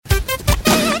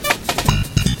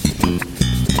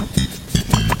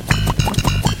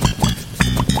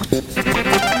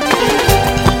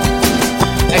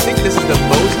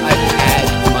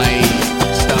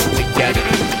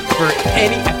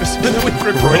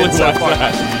been so far.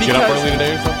 You get up early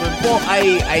today or something? Well,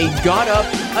 I got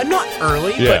up, not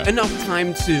early, Yeah. but enough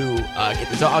time to get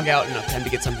the dog out, enough time to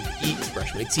get something to eat, to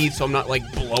brush my teeth, so I'm not, like,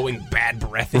 blowing bad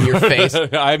breath in your face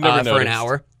I've never for an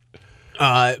noticed.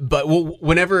 hour. But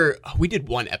whenever we did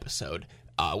one episode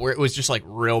where it was just like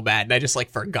real bad, and I just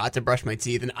like forgot to brush my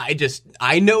teeth, and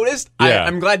I noticed. Yeah.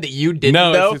 I'm glad that you didn't.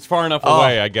 No, though. it's far enough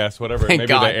away, I guess. Whatever. thank Maybe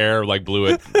God. the air like blew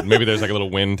it. Maybe there's like a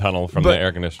little wind tunnel from the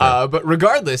air conditioner. But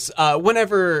regardless,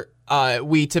 whenever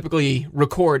we typically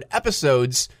record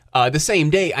episodes the same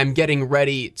day, I'm getting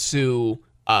ready to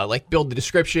like build the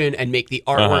description and make the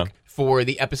artwork for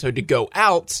the episode to go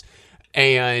out.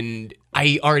 And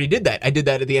I already did that. I did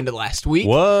that at the end of last week.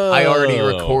 Whoa. I already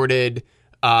recorded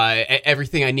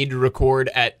everything I need to record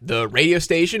at the radio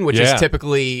station, which is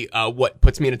typically what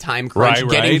puts me in a time crunch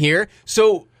getting here.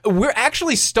 So we're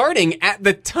actually starting at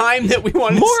the time that we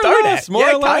wanted to start at. More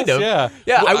or less, kind of. yeah.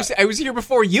 Yeah, Well, I was here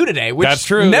before you today, which That's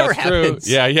true. never that's happens.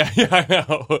 True. Yeah, I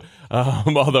know.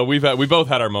 Although we both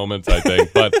had our moments, I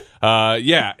think. But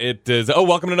yeah, it is. Oh,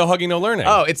 welcome to No Hugging, No Learning.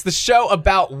 Oh, it's the show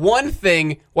about one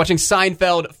thing, watching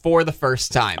Seinfeld for the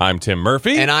first time. I'm Tim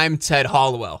Murphy. And I'm Ted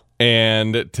Hollowell.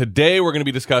 And today we're going to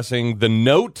be discussing The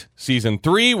Note, Season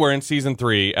 3. We're in Season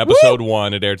 3, Episode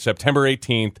 1. It aired September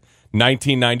 18th,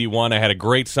 1991. I had a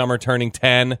great summer turning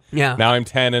 10. Yeah. Now I'm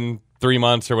 10 in 3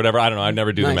 months or whatever. I don't know. I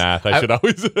never do the math. I should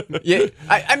always... Yeah,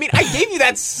 I mean, I gave you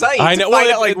that site I know. to find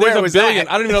Well, out like there's where it a was billion.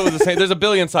 at. I don't even know if it was the same. There's a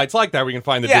billion sites like that where you can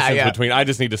find the distance between. I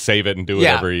just need to save it and do it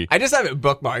every... I just have it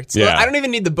bookmarked. Yeah. I don't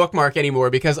even need the bookmark anymore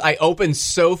because I open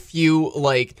so few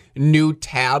like new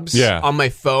tabs on my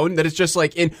phone that it's just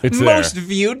like in It's most there.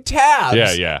 viewed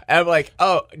tabs. Yeah. And I'm like,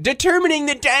 oh, determining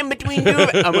the time between two.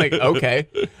 I'm like, okay.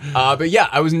 But yeah,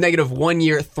 I was negative 1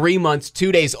 year, 3 months,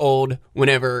 2 days old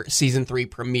whenever season 3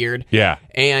 premiered. Yeah.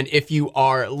 And if you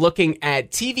are looking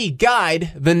at TV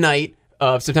Guide the night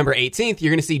of September 18th,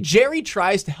 you're going to see Jerry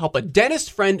tries to help a dentist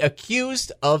friend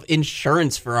accused of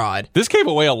insurance fraud. This gave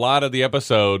away a lot of the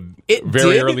episode It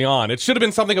very did? early on. It should have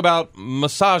been something about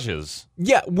massages.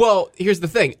 Yeah, well, here's the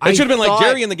thing. It should have been like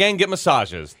Jerry and the gang get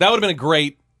massages. That would have been a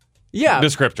great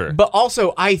descriptor. But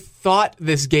also, I thought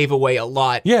this gave away a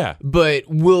lot. Yeah. But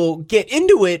we'll get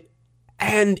into it,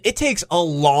 and it takes a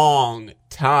long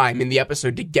time in the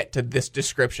episode to get to this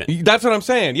description. That's what I'm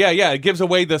saying. Yeah. It gives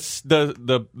away the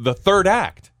third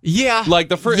act. Yeah. Like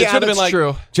the first, yeah, it should have been that's like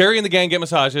true. Jerry and the gang get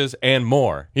massages and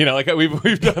more. You know, like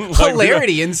we've done like,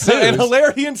 Hilarity ensues. and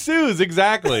hilarity ensues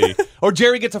exactly. Or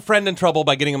Jerry gets a friend in trouble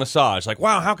by getting a massage. Like,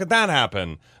 wow, how could that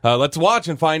happen? Let's watch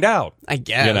and find out. I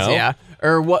guess, You know? yeah.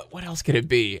 Or what else could it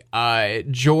be?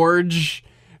 George.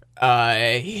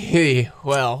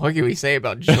 Well, what can we say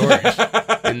about George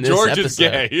in this George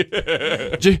episode?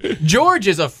 is gay. George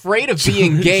is afraid of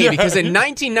being gay because in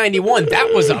 1991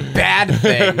 that was a bad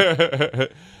thing.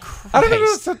 I don't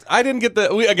know. I didn't get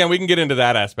the. We can get into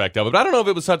that aspect of it, but I don't know if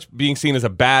it was such being seen as a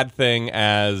bad thing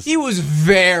as. He was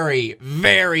very,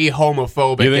 very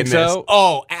homophobic You think in this. so?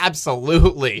 Oh,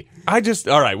 absolutely.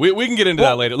 All right. We can get into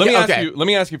that later. Let me yeah, ask you. Let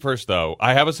me ask you first, though.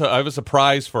 I have a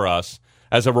surprise for us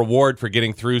as a reward for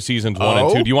getting through seasons 1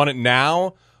 and 2. Do you want it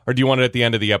now, or do you want it at the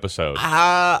end of the episode?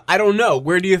 I don't know.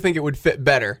 Where do you think it would fit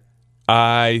better?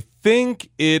 I think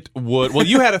it would. Well,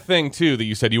 you had a thing too that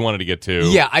you said you wanted to get to.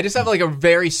 Yeah, I just have like a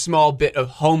very small bit of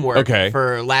homework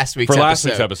for last week's episode. Last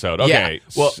week's episode. Okay. Yeah.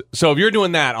 Well, so if you're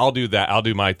doing that, I'll do that. I'll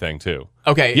do my thing too.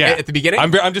 Okay. Yeah. At the beginning?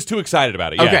 I'm just too excited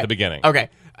about it. Yeah, okay. at the beginning. Okay.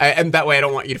 And that way I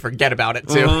don't want you to forget about it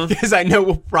too, because I know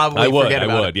we'll probably forget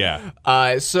about it.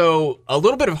 Yeah. So a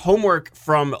little bit of homework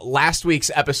from last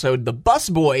week's episode, The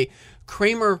Busboy.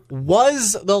 Kramer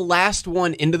was the last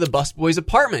one into the busboy's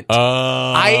apartment.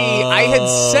 I had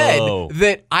said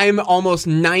that I'm almost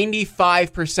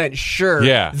 95% sure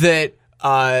that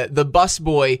the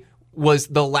busboy was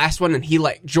the last one, and he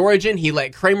let George in, he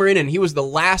let Kramer in, and he was the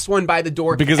last one by the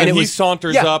door. Because and he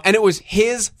saunters up. And it was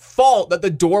his fault that the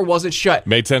door wasn't shut.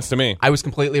 Made sense to me. I was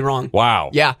completely wrong. Wow.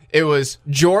 Yeah, it was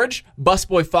George,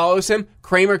 busboy follows him,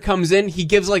 Kramer comes in, he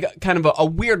gives like kind of a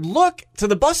weird look to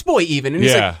the busboy even, and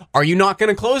he's like, are you not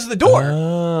going to close the door?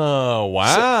 Oh,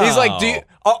 wow. So he's like, do you,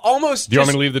 almost do you want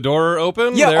me to leave the door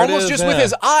open? Yeah, there almost just with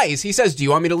his eyes. He says, do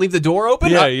you want me to leave the door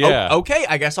open? Yeah. Okay,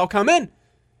 I guess I'll come in.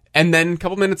 And then a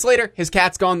couple minutes later, his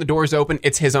cat's gone, the door's open,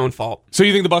 it's his own fault. So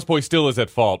you think the busboy still is at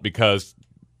fault because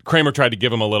Kramer tried to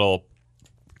give him a little...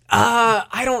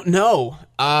 I don't know.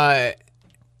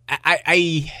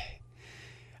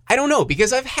 I don't know,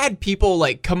 because I've had people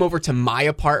like come over to my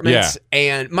apartments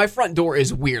and my front door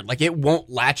is weird. Like it won't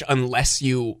latch unless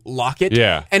you lock it.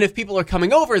 Yeah. And if people are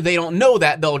coming over, they don't know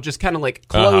that. They'll just kind of like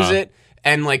close it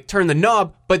and like turn the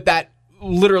knob, but that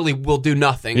literally will do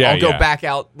nothing. I'll go back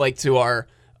out like to our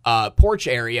porch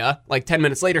area, like 10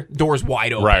 minutes later, door's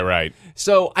wide open. Right.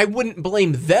 So I wouldn't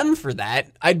blame them for that.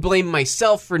 I'd blame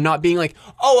myself for not being like,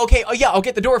 oh, okay, oh yeah, I'll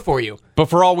get the door for you. But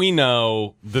for all we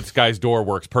know, this guy's door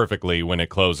works perfectly when it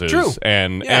closes. True.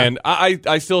 And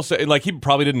I still say, like, he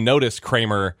probably didn't notice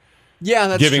Kramer. Yeah,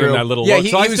 that's giving true. him that little yeah, look.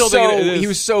 So I still think it is- he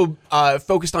was so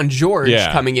focused on George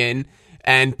coming in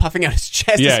and puffing out his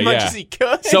chest as much as he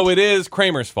could. So it is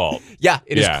Kramer's fault. Yeah,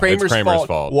 it is Kramer's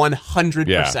fault.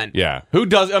 100%. Yeah.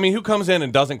 Who comes in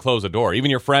and doesn't close a door?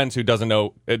 Even your friends who don't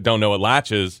know it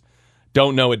latches,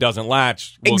 don't know it doesn't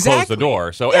latch, will close the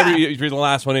door. So if you're the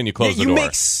last one in, you close the door. You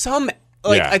make some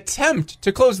attempt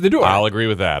to close the door. I'll agree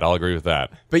with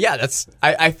that. But yeah,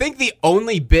 I think the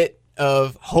only bit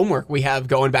of homework we have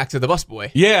going back to the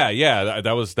busboy. Yeah,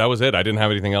 that was it. I didn't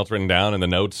have anything else written down, and the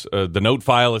notes, the note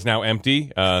file is now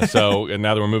empty. So and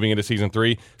now that we're moving into season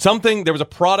 3, there was a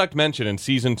product mentioned in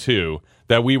season 2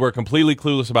 that we were completely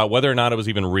clueless about whether or not it was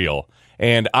even real.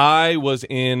 And I was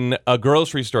in a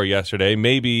grocery store yesterday.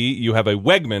 Maybe you have a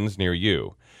Wegmans near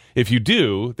you. If you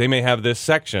do, they may have this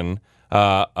section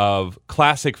of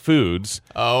classic foods.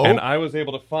 Oh, and I was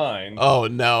able to find. Oh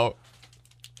no.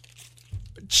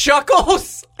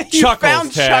 Chuckles! Chuckles,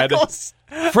 found Ted. Chuckles?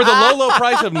 For the low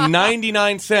price of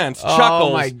 99 cents,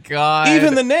 Chuckles. Oh, my God.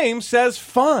 Even the name says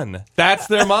fun. That's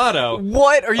their motto.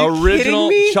 What? Are you Original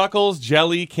kidding me? Chuckles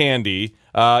jelly candy.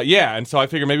 And so I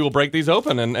figure maybe we'll break these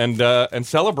open and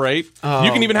celebrate. Oh,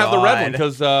 you can even have the red one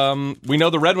God. because we know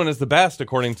the red one is the best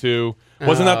according to...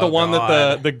 Wasn't that the one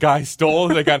that the guy stole?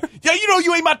 They got,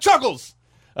 you ate my Chuckles!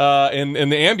 In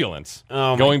the ambulance.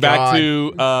 Oh, my Going back God.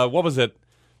 to, what was it?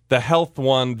 The health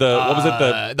one, what was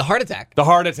it? The heart attack. The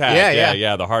heart attack.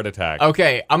 Yeah. The heart attack.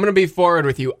 Okay, I'm going to be forward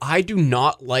with you. I do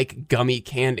not like gummy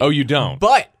candy. Oh, you don't?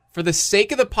 But for the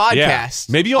sake of the podcast...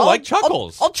 Maybe you'll like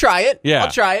Chuckles. I'll try it. Yeah.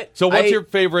 I'll try it. So what's your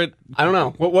favorite? I don't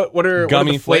know. What are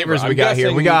gummy the flavors flavor? we I'm got here?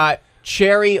 guessing- We got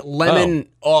cherry, lemon.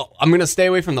 Oh, I'm going to stay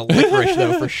away from the licorice,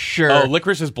 though, for sure. Oh,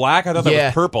 licorice is black? I thought that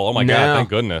was purple. Oh, my No. God. Thank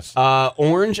goodness.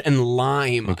 Orange and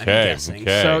lime, I'm guessing.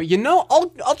 So,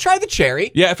 I'll try the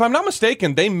cherry. Yeah, if I'm not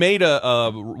mistaken, they made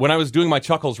when I was doing my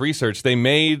Chuckles research, they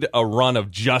made a run of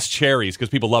just cherries because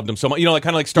people loved them so much. Kind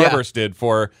of like Starburst did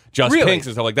for just Really? pinks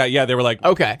and stuff like that. Yeah, they were like,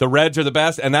 Okay. the reds are the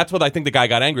best, and that's what I think the guy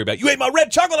got angry about. You ate my red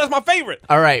chocolate, that's my favorite.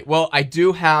 All right. Well, I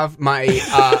do have my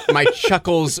my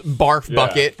Chuckles barf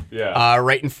bucket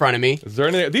right in front of me. Is there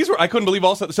any? These were I couldn't believe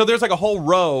also. So there's like a whole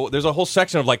row. There's a whole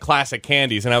section of like classic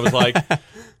candies, and I was like,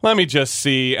 let me just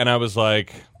see. And I was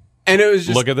like, And it was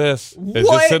just look at this. It's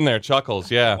What? just sitting there.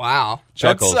 Chuckles. Yeah. wow.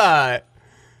 Chuckles.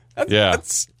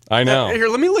 That's I know. Here,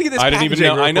 let me look at this. I didn't even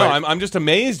packaging know. real I know. quick. I'm just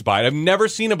amazed by it. I've never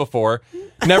seen it before.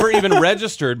 Never even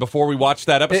registered before we watched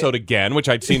that episode again, which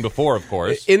I'd seen before, of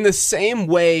course. In the same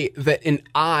way that an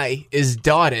I is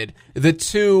dotted, the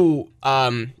two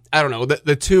I don't know,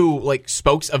 the two like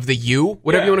spokes of the U,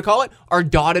 whatever you want to call it, are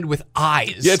dotted with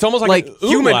eyes. Yeah, it's almost like an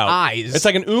human umlaut. eyes. It's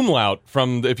like an umlaut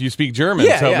from if you speak German.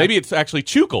 Yeah, so yeah. maybe it's actually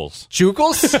Chukels.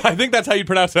 Chukels? I think that's how you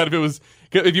pronounce that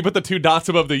if you put the two dots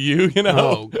above the U,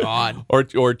 Oh God. Or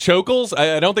Chokels.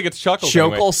 I don't think it's Chuckles.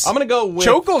 Anyway. Chokels. I'm gonna go with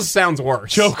Chokels sounds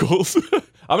worse. Chokels.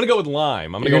 I'm gonna go with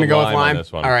lime. You're gonna go with lime on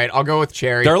this one. All right, I'll go with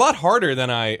cherry. They're a lot harder than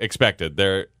I expected.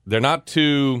 They're not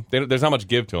too. There's not much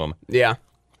give to them. Yeah.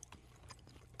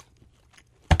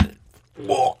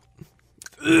 What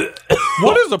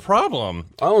is the problem?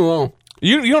 I don't know.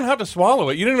 You don't have to swallow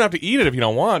it. You don't even have to eat it if you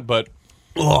don't want. But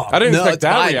I didn't expect it's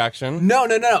that fine. reaction. No.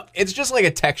 It's just like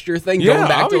a texture thing Yeah, going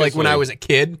back to like when obviously. I was a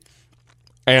kid.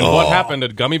 And what happened?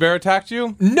 Did Gummy Bear attack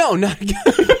you? No, not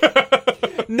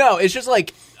No, it's just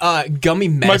like gummy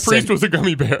medicine. My priest was a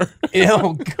gummy bear.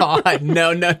 Oh God,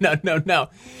 no.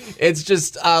 It's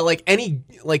just like any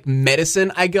like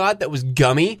medicine I got that was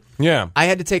gummy. Yeah. I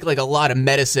had to take like a lot of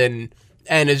medicine,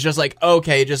 and it's just like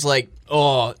okay, just like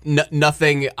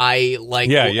nothing I like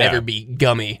will ever be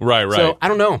gummy. Right. So I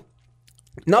don't know.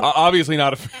 Obviously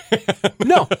not a fan.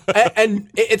 No, and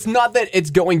it's not that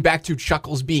it's going back to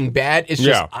Chuckles being bad. It's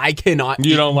just I cannot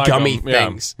You eat don't like gummy them. Yeah.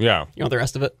 things. Yeah. You want the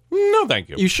rest of it? No, thank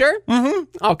you. You sure? Mm-hmm.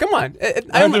 Oh, come on.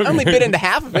 I only bit into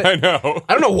half of it. I know.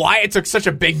 I don't know why it took such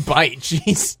a big bite.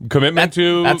 Jeez.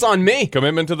 That's on me.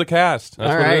 Commitment to the cast. That's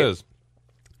All what right. it is.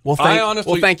 Well,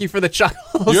 thank you for the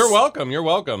Chuckles. You're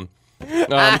welcome.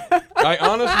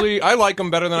 I like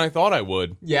them better than I thought I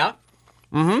would. Yeah?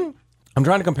 I'm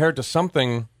trying to compare it to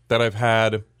something that I've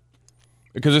had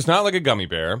because it's not like a gummy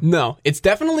bear. No, it's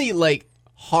definitely like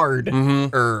harder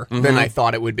than I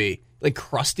thought it would be. Like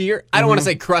crustier. I don't want to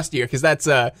say crustier because that's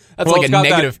like a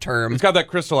negative term. It's got that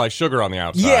crystallized sugar on the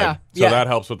outside. Yeah, so that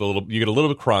helps with you get a little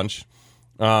bit of crunch.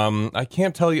 I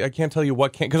can't tell you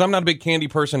what because I'm not a big candy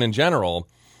person in general.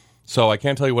 So I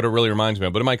can't tell you what it really reminds me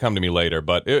of, but it might come to me later.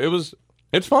 But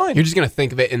it's fine. You're just going to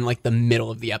think of it in like the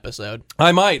middle of the episode.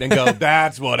 I might and go,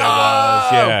 that's what it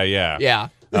was. Yeah. Yeah.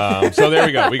 So there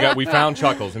we go. We found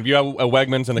Chuckles. And if you have a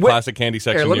Wegmans in the classic candy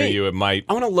section near you, it might.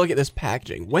 I want to look at this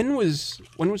packaging. When was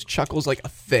Chuckles like a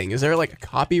thing? Is there like a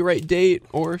copyright date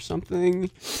or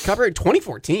something? Copyright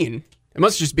 2014. It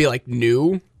must just be like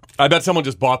new. I bet someone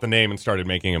just bought the name and started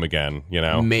making them again. Maybe.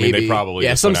 I mean, they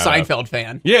probably some Seinfeld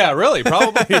fan. Yeah, really.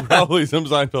 Probably some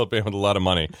Seinfeld fan with a lot of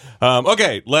money.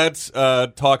 Okay, let's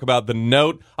talk about the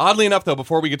note. Oddly enough, though,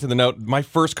 before we get to the note, my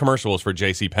first commercial was for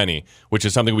JCPenney, which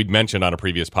is something we'd mentioned on a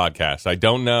previous podcast. I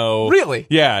don't know. Really?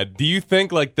 Yeah. Do you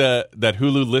think like that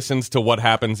Hulu listens to what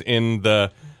happens in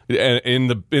the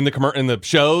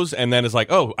shows and then is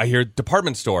like, oh, I hear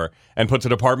department store and puts a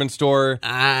department store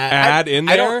ad in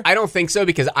there? I don't think so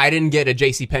because I didn't get a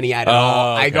JCPenney ad at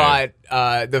all. Okay. I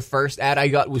got the first ad I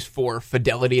got was for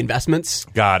Fidelity Investments.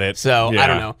 Got it. So yeah. I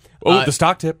don't know. Oh, the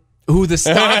stock tip. Ooh, the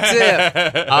stock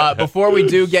tip. Before we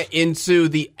do get into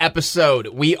the episode,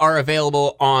 we are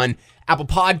available on Apple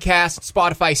Podcasts,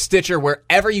 Spotify, Stitcher,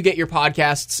 wherever you get your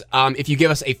podcasts. If you give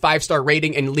us a 5-star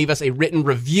rating and leave us a written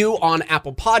review on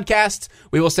Apple Podcasts,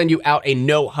 we will send you out a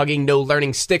No Hugging, No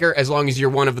Learning sticker as long as you're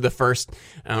one of the first,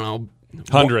 I don't know,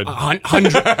 100.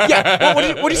 100. Yeah.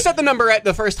 Well, what do you set the number at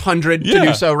the first 100 to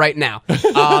do so right now?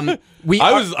 I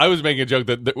was making a joke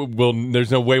that there's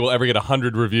no way we'll ever get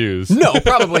 100 reviews. No,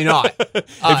 probably not.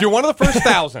 If you're one of the first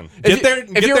 1,000, get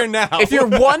there now. If you're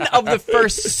one of the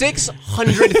first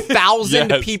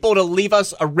 600,000 people to leave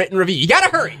us a written review, you gotta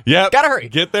hurry. Yep. Gotta hurry.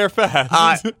 Get there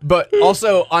fast. But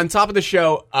also, on top of the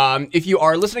show, if you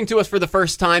are listening to us for the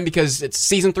first time because it's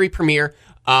season 3 premiere,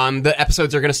 the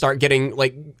episodes are going to start getting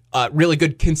like really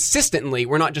good consistently.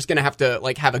 We're not just going to have to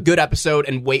like have a good episode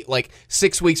and wait like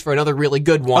 6 weeks for another really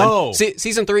good one. Oh.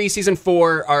 Season 3, season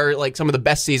 4 are like some of the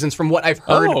best seasons from what I've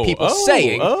heard people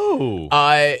saying.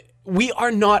 We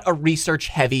are not a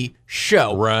research-heavy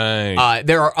show. Right.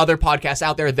 There are other podcasts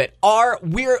out there that are.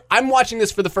 I'm watching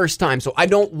this for the first time, so I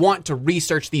don't want to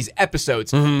research these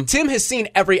episodes. Mm-hmm. Tim has seen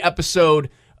every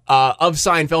episode of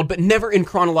Seinfeld, but never in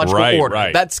chronological order.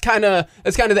 Right. That's kind of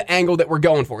the angle that we're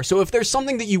going for. So if there's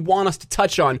something that you want us to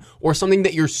touch on, or something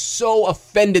that you're so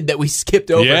offended that we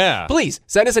skipped over, please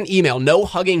send us an email,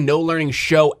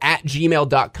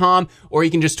 nohuggingnolearningshow@gmail.com, or you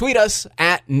can just tweet us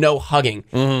at nohugging.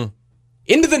 Mm-hmm.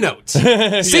 Into the notes.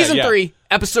 Season 3,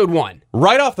 episode 1.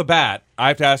 Right off the bat, I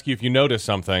have to ask you if you noticed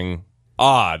something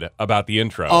odd about the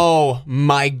intro. Oh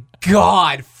my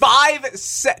God.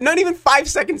 Not even 5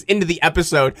 seconds into the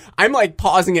episode, I'm like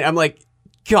pausing it. I'm like,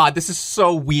 God, this is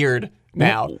so weird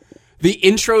now. The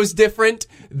intro's different.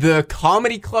 The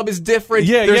comedy club is different.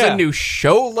 There's a new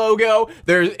show logo.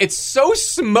 It's so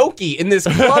smoky in this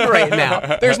club right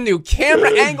now. There's new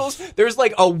camera angles. There's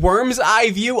like a worm's eye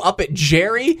view up at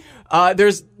Jerry.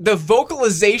 There's the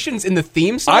vocalizations in the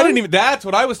theme song. That's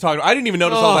what I was talking about. I didn't even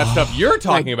notice all that stuff you're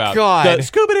talking about. God. The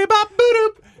scoobity-bop,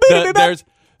 boop-doop.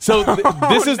 So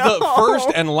this is the first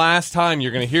and last time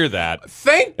you're going to hear that.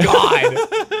 Think God.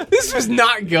 This was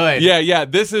not good. Yeah.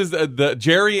 This is the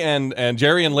Jerry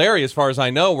and Larry, as far as I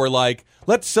know, were like,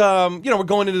 let's we're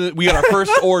going into we got our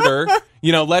first order.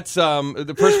 Let's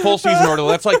the first full season order.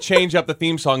 Let's like change up the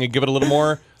theme song and give it a little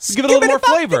more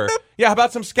flavor. Yeah, how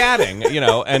about some scatting?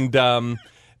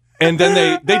 And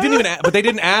then they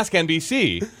didn't ask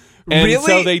NBC. And really?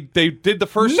 So they did the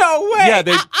first. No way. Yeah.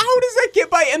 How does that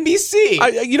get by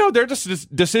NBC? They're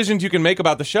just decisions you can make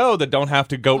about the show that don't have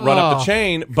to go run up the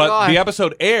chain. But the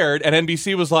episode aired, and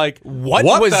NBC was like, "What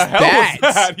was the hell that?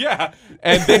 was that?" Yeah,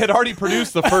 and they had already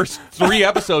produced the first 3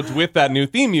 episodes with that new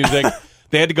theme music.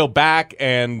 They had to go back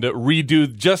and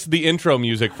redo just the intro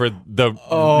music for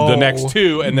the next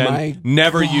 2, and then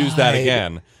never use that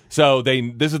again. So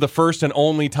this is the first and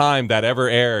only time that ever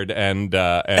aired, and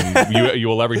you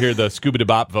will ever hear the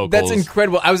Scooby-Doo-Bop vocals. That's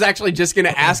incredible. I was actually just going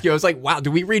to ask you. I was like, wow,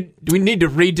 do we need to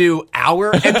redo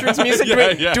our entrance music?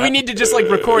 Do we need to just like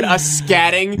record us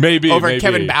scatting over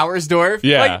Kevin Bowersdorf?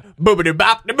 Yeah. Like,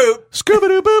 boop-a-doo-bop-da-boop.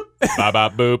 Scooby-Doo-boop.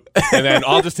 Bop-bop-boop. And then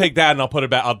I'll just take that and I'll put it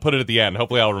back. I'll put it at the end.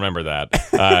 Hopefully I'll remember that.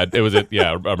 It was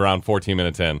around 14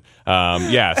 minutes in.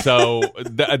 So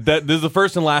this is the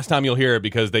first and last time you'll hear it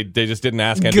because they just didn't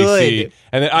ask NBC. Good.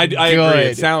 And then I agree.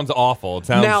 It sounds awful. It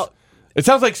sounds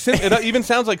like it even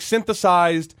sounds like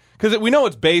synthesized, because we know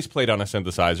it's bass played on a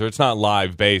synthesizer. It's not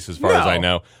live bass as far as I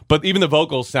know. But even the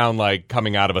vocals sound like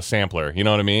coming out of a sampler. You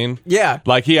know what I mean? Yeah.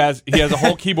 Like he has a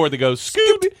whole keyboard that goes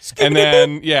scoop, and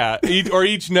then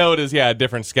each note is a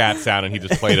different scat sound, and he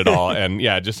just played it all, and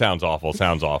it just sounds awful.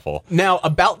 Sounds awful. Now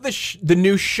about the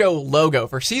new show logo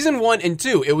for season 1 and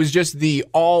 2, it was just the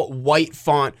all white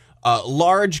font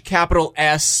large capital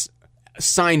S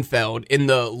Seinfeld in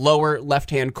the lower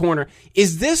left-hand corner.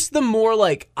 Is this the more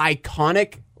like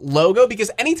iconic logo? Because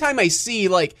anytime I see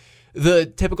like the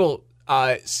typical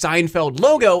Seinfeld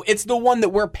logo, it's the one that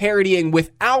we're parodying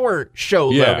with our show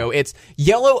logo. It's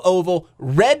yellow oval,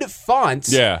 red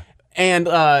fonts, and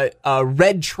a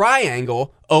red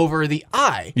triangle over the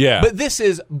eye. Yeah. But this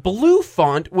is blue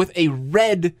font with a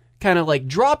red kind of like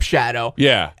drop shadow.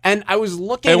 Yeah. And I was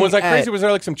looking And was that crazy? Was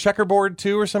there like some checkerboard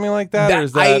too or something like that? Or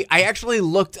is I actually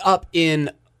looked up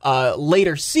in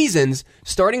later seasons,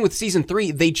 starting with season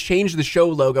 3, they changed the show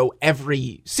logo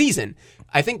every season.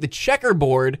 I think the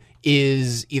checkerboard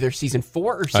is either season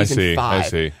 4 or season 5. I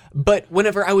see. But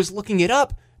whenever I was looking it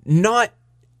up, not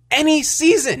any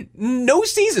season, no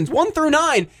seasons, 1 through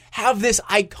 9, have this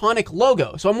iconic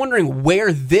logo. So I'm wondering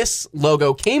where this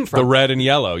logo came from. The red and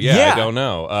yellow. Yeah. I don't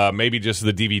know. Maybe just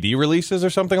the DVD releases or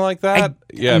something like that.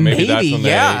 Maybe that's when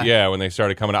when they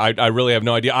started coming out. I really have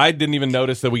no idea. I didn't even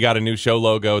notice that we got a new show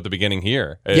logo at the beginning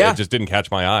here. It just didn't catch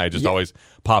my eye. It just always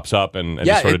pops up and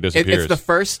just sort of disappears. It's the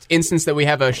first instance that we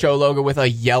have a show logo with a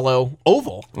yellow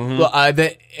oval.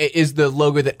 That is the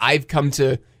logo that I've come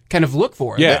to kind of look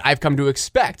for, that I've come to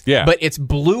expect. Yeah. But it's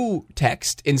blue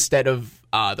text instead of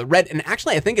the red. And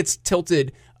actually, I think it's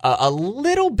tilted a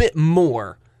little bit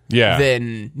more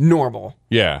than normal.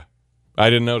 Yeah. I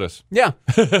didn't notice. Yeah.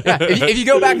 If you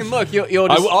go back and look, you'll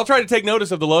just... I'll try to take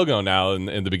notice of the logo now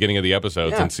in the beginning of the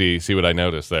episodes and see what I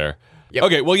notice there. Yep.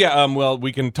 Okay, well,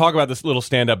 we can talk about this little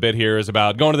stand-up bit here is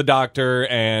about going to the doctor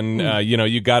and,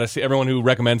 you got to see, everyone who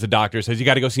recommends a doctor says, you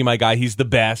got to go see my guy, he's the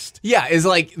best. Yeah, is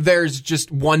like, there's just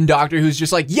one doctor who's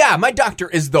just like, yeah, my doctor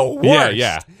is the worst.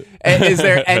 Yeah. Is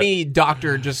there any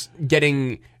doctor just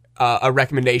getting a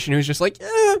recommendation who's just like,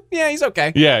 yeah, he's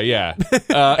okay. Yeah.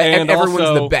 And everyone's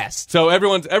also, the best. So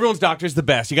everyone's doctor's the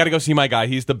best. You got to go see my guy.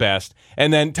 He's the best.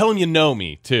 And then tell him you know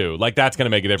me, too. Like, that's going to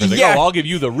make a difference. Like, I'll give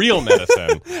you the real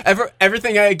medicine.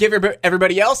 Everything I give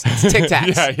everybody else, it's Tic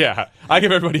Tacs. Yeah. I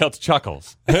give everybody else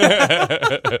Chuckles. No,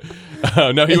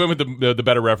 he went with the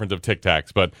better reference of Tic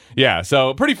Tacs. But, yeah,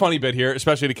 so pretty funny bit here,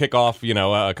 especially to kick off,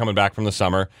 coming back from the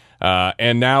summer.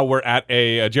 And now we're at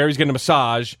Jerry's getting a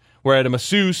massage. We're at a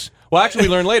masseuse. Well, actually, we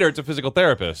learn later it's a physical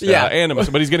therapist. But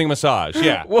he's getting a massage.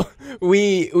 Yeah. Well,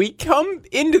 we come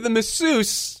into the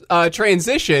masseuse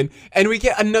transition, and we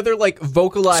get another like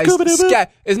vocalized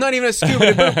scat. It's not even a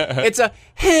Scooby-Doo. It's a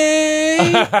hey.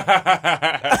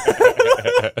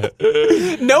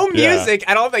 No music.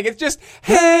 I don't think it's just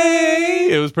hey.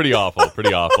 It was pretty awful.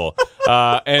 Pretty awful.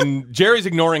 And Jerry's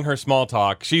ignoring her small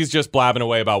talk. She's just blabbing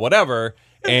away about whatever.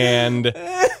 And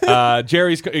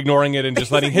Jerry's ignoring it and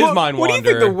just letting his mind wander. What do you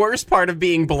think the worst part of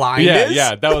being blind is?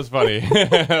 Yeah, that was funny.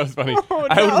 That was funny. Oh, no.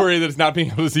 I would worry that it's not being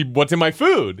able to see what's in my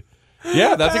food.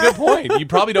 Yeah, that's a good point. You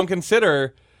probably don't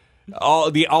consider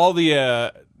all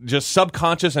the just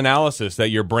subconscious analysis that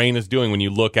your brain is doing when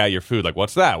you look at your food. Like,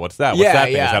 what's that? What's that? What's that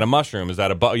thing? Is that a mushroom? Is that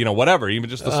a whatever?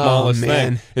 Even just the smallest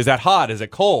thing. Is that hot? Is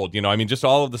it cold? Just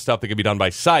all of the stuff that can be done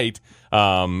by sight.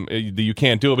 You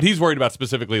can't do it, but he's worried about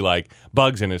specifically like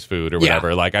bugs in his food or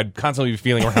whatever. Like I'd constantly be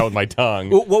feeling around with my tongue.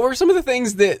 What were some of the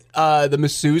things that the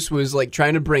masseuse was like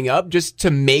trying to bring up just to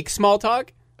make small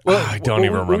talk? I don't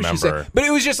even remember. But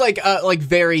it was just like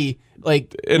very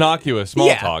like innocuous small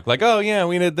talk. Like, oh yeah,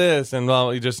 we did this, and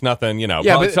well, just nothing.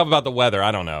 Probably stuff about the weather.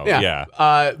 I don't know.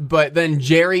 Yeah. But then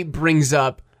Jerry brings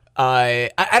up. I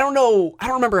don't know. I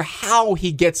don't remember how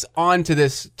he gets onto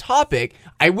this topic.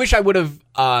 I wish I would have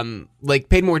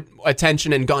paid more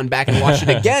attention and gone back and watched it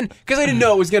again because I didn't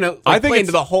know it was going to play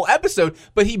into the whole episode.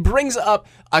 But he brings up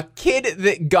a kid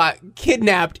that got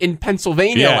kidnapped in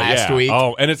Pennsylvania last week.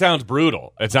 Oh, and it sounds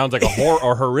brutal. It sounds like a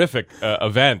horrific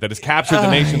event that has captured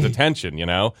the nation's attention.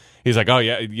 He's like, oh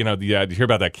yeah, did you hear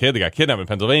about that kid that got kidnapped in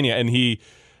Pennsylvania? And he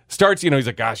starts, he's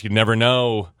like, gosh, you never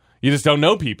know. You just don't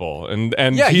know people, and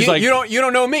he's like, you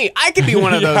don't know me. I could be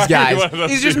one of those guys.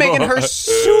 He's just making her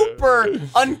super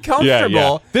uncomfortable.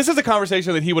 Yeah. This is a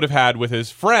conversation that he would have had with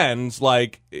his friends,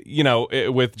 like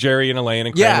with Jerry and Elaine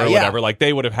and Kramer or whatever. Like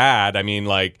they would have had. I mean,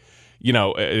 like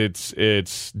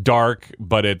it's dark,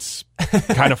 but it's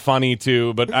kind of funny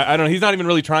too. But I don't know. He's not even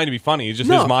really trying to be funny. He's just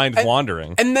his mind's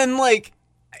wandering. And then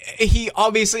he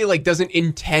obviously doesn't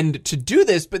intend to do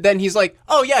this, but then he's like,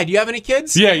 "Oh yeah, do you have any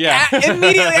kids?" Yeah.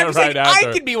 Immediately after saying,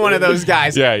 I could be one of those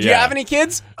guys. Yeah. Do you have any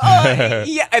kids?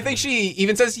 Yeah. I think she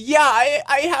even says, "Yeah,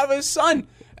 I have a son."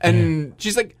 And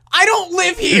she's like, I don't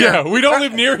live here. Yeah, we don't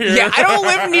live near here. Yeah, I don't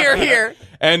live near here.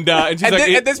 And she's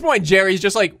at this point, Jerry's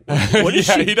just like, what is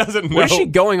she? He doesn't know. What is she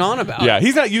going on about? Yeah,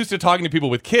 he's not used to talking to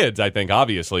people with kids, I think,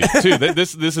 obviously, too.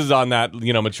 This is on that,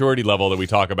 maturity level that we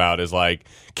talk about, is like,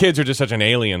 kids are just such an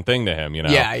alien thing to him,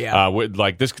 Yeah.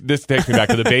 Like, this takes me back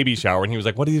to the baby shower, and he was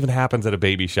like, what even happens at a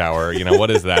baby shower?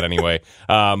 What is that anyway?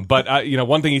 But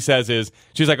one thing he says is,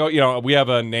 she's like, oh, we have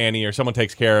a nanny or someone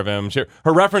takes care of him.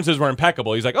 Her references were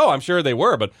impeccable. He's like, oh, I'm sure they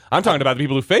were, but I'm talking about the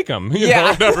people who fake them.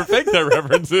 Never fake their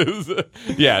references.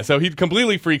 Yeah, so he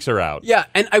completely freaks her out. Yeah,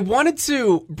 and I wanted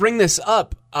to bring this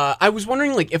up. I was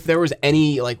wondering, like, if there was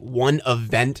any, like, one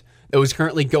event that was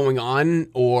currently going on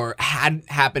or had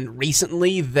happened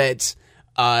recently that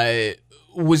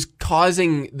was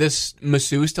causing this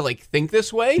masseuse to, like, think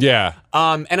this way. Yeah.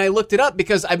 And I looked it up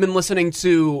because I've been listening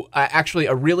to actually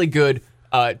a really good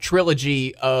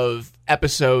trilogy of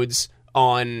episodes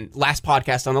on Last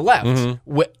Podcast on the Left,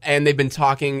 and they've been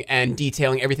talking and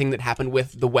detailing everything that happened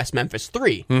with the West Memphis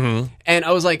 3. And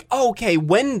I was like, oh, okay,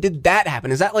 when did that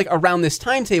happen? Is that like around this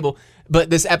timetable? But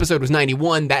this episode was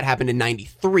 91, that happened in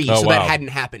 93, so that hadn't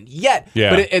happened yet. Yeah.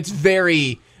 But it's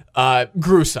very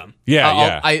gruesome.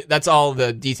 Yeah, that's all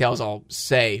the details I'll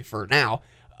say for now.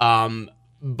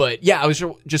 But yeah, I was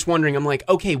just wondering, I'm like,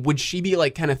 okay, would she be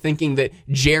like kind of thinking that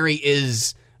Jerry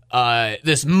is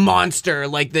this monster,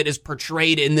 like, that is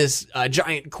portrayed in this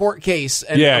giant court case?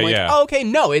 And I'm like, oh, okay,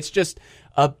 no, it's just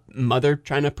a mother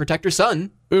trying to protect her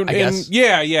son, I guess.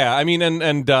 Yeah. I mean,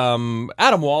 and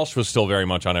Adam Walsh was still very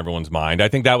much on everyone's mind. I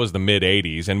think that was the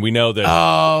mid-'80s, and we know that...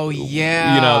 Oh,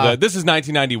 yeah. This is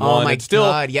 1991. Oh, my it's still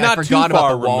God. Yeah, not I forgot too far about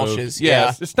the removed. Walshes.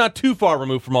 Yeah. It's not too far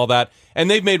removed from all that. And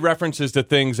they've made references to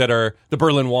things that are the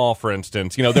Berlin Wall, for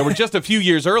instance. There were just a few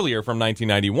years earlier from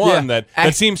 1991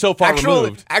 that seem so far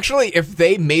removed. Actually, if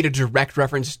they made a direct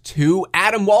reference to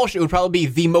Adam Walsh, it would probably be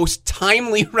the most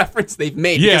timely reference they've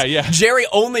made. Yeah. Jerry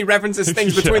only references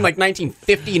things between like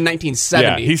 1950 and 1970.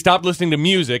 Yeah, he stopped listening to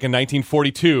music in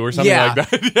 1942 or something like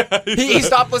that. He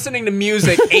stopped listening to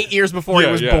music 8 years before he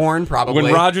was born, probably.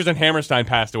 When Rodgers and Hammerstein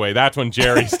passed away, that's when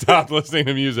Jerry stopped listening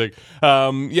to music.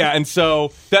 And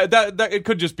so that it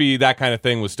could just be that kind of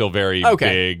thing was still very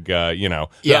big,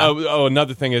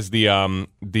 another thing is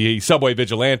the subway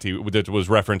vigilante that was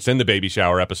referenced in the baby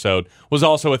shower episode was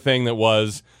also a thing that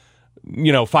was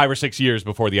 5 or 6 years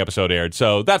before the episode aired.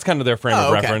 So that's kind of their frame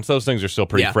of reference. Those things are still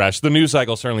pretty fresh. The news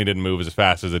cycle certainly didn't move as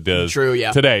fast as it does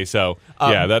today. So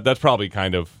that's probably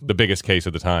kind of the biggest case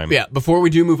at the time. Yeah. Before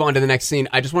we do move on to the next scene,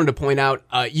 I just wanted to point out,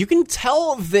 you can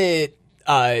tell that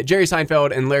Jerry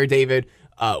Seinfeld and Larry David,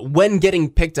 when getting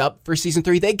picked up for season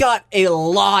 3, they got a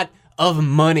lot of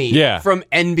money from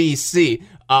NBC.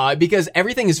 Because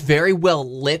everything is very well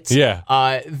lit. Yeah.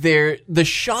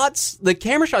 The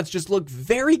camera shots just look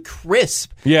very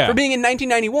crisp for being in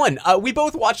 1991. We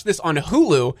both watched this on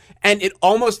Hulu, and it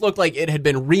almost looked like it had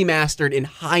been remastered in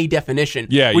high definition.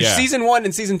 Which season 1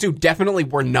 and season 2 definitely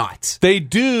were not. They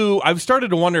do. I've started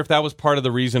to wonder if that was part of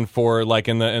the reason for, like,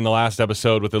 in the last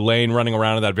episode with Elaine running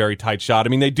around in that very tight shot. I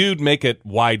mean, they do make it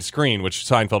widescreen, which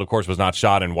Seinfeld, of course, was not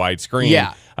shot in widescreen.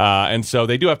 Yeah. And so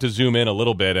they do have to zoom in a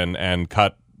little bit and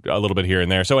cut a little bit here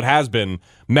and there. So it has been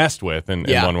messed with in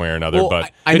one way or another,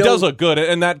 but it does look good.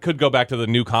 And that could go back to the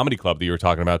new comedy club that you were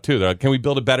talking about too. Like, can we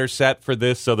build a better set for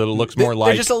this so that it looks more like...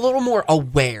 They're just a little more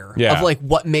aware of like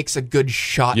what makes a good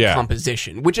shot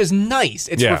composition, which is nice.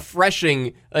 It's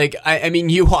refreshing. Like, I mean,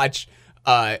 you watch...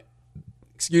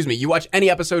 you watch any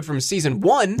episode from season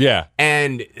 1,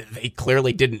 and they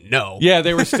clearly didn't know. Yeah,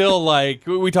 they were still like,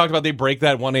 we talked about, they break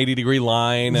that 180-degree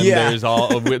line, and there's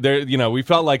all, we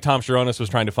felt like Tom Sharonis was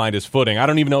trying to find his footing. I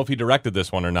don't even know if he directed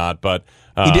this one or not, but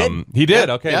he did. He did.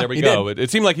 Okay, there we go.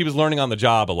 It seemed like he was learning on the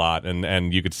job a lot,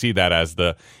 and you could see that as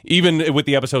even with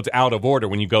the episodes out of order,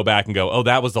 when you go back and go, oh,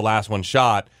 that was the last one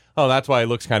shot. Oh, that's why it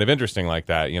looks kind of interesting like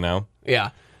that,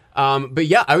 Yeah. But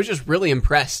yeah, I was just really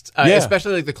impressed,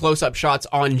 especially like the close-up shots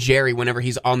on Jerry whenever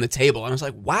he's on the table. I was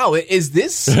like, wow, is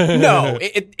this? No,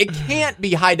 it can't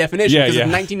be high definition because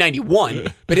it's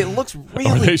 1991, but it looks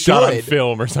really good. Or they shot on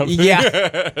film or something.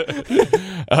 Yeah.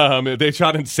 They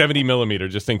shot in 70 millimeter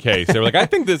just in case. They were like, I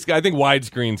think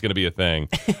widescreen's going to be a thing.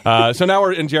 So now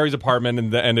we're in Jerry's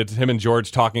apartment, and it's him and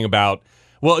George talking about,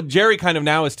 well, Jerry kind of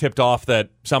now is tipped off that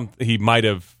he might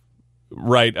have,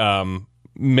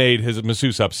 made his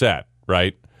masseuse upset,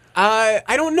 right? I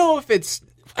don't know if it's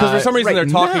because for some reason they're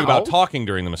talking about talking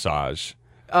during the massage.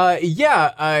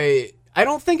 I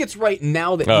don't think it's right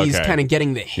now that he's kind of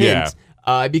getting the hint.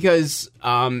 Because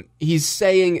he's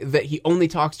saying that he only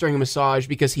talks during a massage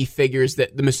because he figures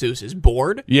that the masseuse is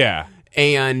bored. Yeah.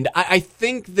 And I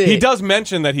think that he does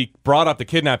mention that he brought up the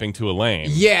kidnapping to Elaine.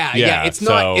 Yeah. It's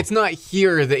not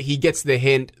here that he gets the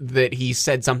hint that he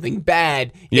said something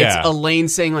bad. Yeah. It's Elaine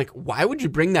saying, like, why would you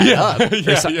bring that up?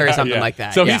 Or something like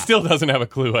that. So he still doesn't have a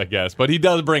clue, I guess. But he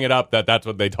does bring it up that that's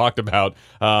what they talked about.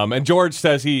 And George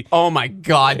says he... Oh, my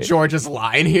God. George is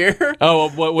lying here. Oh,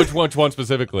 which one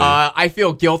specifically? I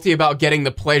feel guilty about getting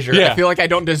the pleasure. Yeah. I feel like I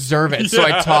don't deserve it, so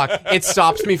I talk. It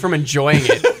stops me from enjoying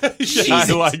it.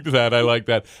 I like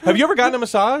that. Have you ever gotten a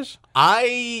massage?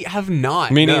 I have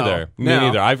not. Me no. neither. Me No.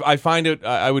 neither. I find it.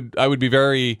 I would be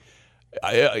very.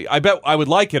 I bet I would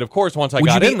like it, of course, once I Would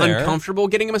got you be in there. uncomfortable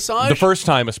getting a massage? The first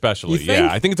time, especially. You think?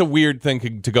 Yeah, I think it's a weird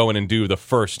thing to go in and do the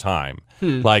first time.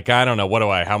 Like, I don't know.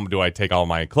 How do I take all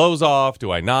my clothes off?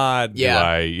 Do I not?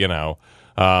 Yeah. Do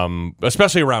I,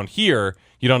 especially around here,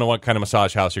 you don't know what kind of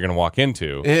massage house you're going to walk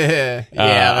into. Yeah,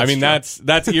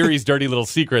 that's Erie's dirty little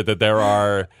secret that there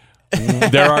are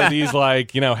these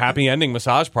happy ending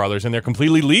massage parlors, and they're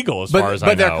completely legal as far as I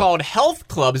know. But they're called health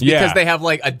clubs because they have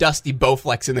like a dusty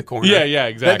Bowflex in the corner. Yeah,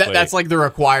 exactly. That's like the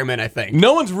requirement, I think.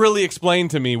 No one's really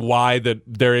explained to me why that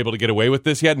they're able to get away with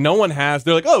this yet. No one has.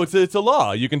 They're like, oh, it's a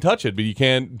law. You can touch it, but you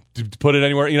can't put it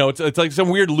anywhere. It's like some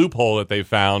weird loophole that they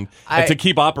found to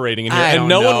keep operating in here, and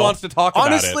no one wants to talk about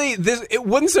it. Honestly, it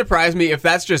wouldn't surprise me if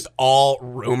that's just all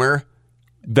rumor.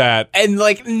 And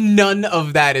like none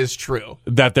of that is true.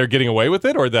 That they're getting away with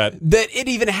it, or that it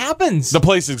even happens. The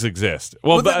places exist.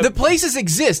 Well, the places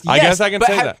exist. Yes, I guess I can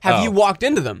say that. Have you walked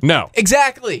into them? No.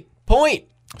 Exactly. Point.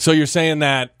 So you're saying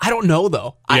that? I don't know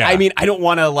though. Yeah. I mean, I don't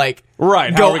want to like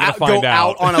right. How are we gonna find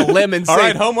out on a limb and say, all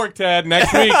right, homework, Ted.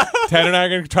 Next week, Ted and I are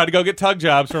going to try to go get tug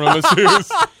jobs from a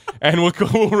masseuse. And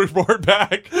we'll report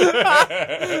back. Like,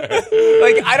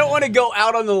 I don't want to go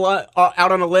out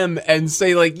on a limb and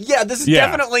say, like, yeah, this is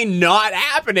definitely not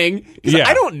happening. Because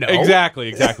I don't know.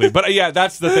 Exactly. But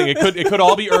that's the thing. It could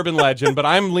all be urban legend, but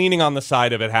I'm leaning on the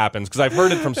side of it happens because I've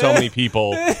heard it from so many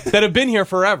people that have been here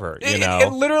forever.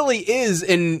 It literally is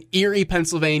an Erie,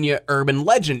 Pennsylvania urban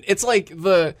legend. It's like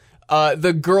the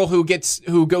girl who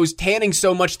goes tanning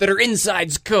so much that her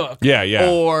insides cook. Yeah.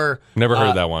 Or never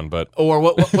heard that one, but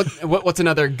what's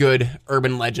another good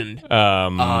urban legend?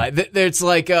 It's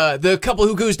like the couple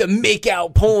who goes to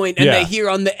Makeout Point and they hear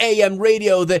on the AM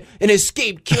radio that an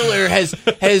escaped killer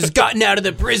has gotten out of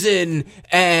the prison,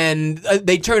 and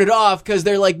they turn it off because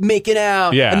they're like making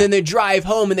out, and then they drive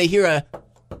home and they hear a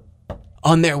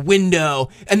on their window,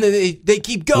 and then they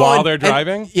keep going while they're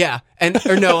driving.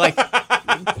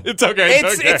 It's okay.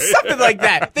 It's something like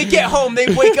that. They get home, they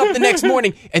wake up the next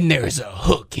morning, and there's a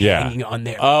hook hanging on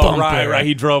their bumper. Right.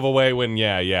 He drove away when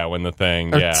the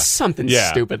thing, or something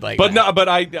stupid like that. But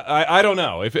I don't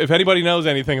know if anybody knows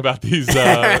anything about these.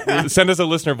 Send us a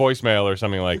listener voicemail or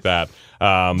something like that.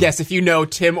 Yes, if you know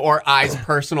Tim or I's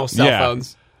personal cell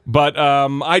phones. But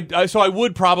I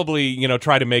would probably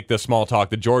try to make the small talk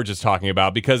that George is talking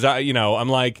about, because I'm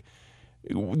like,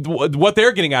 what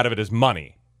they're getting out of it is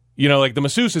money. Like the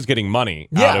masseuse is getting money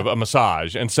out of a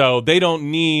massage, and so they're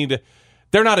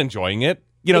not enjoying it.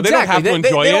 They don't have to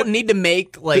enjoy it. They don't need to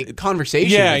make like conversation.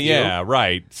 Yeah,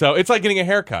 right. So it's like getting a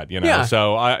haircut,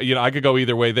 So I could go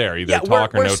either way there, either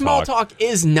talk or no talk. Small talk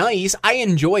is nice. I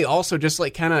enjoy also just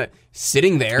like kind of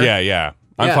sitting there. Yeah.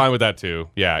 I'm fine with that too.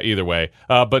 Yeah, either way.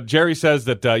 But Jerry says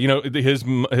that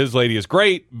his lady is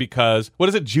great because what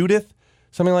is it, Judith?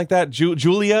 Something like that.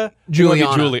 Juliana.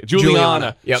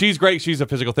 Yep. She's great. She's a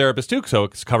physical therapist too, so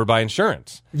it's covered by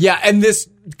insurance. Yeah, and this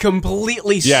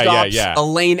completely stops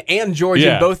Elaine and George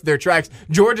in both their tracks.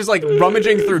 George is like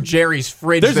rummaging through Jerry's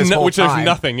fridge this whole which time. There's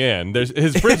nothing in.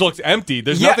 His fridge looks empty.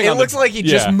 There's nothing. It looks like he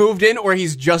just moved in or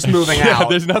he's just moving out.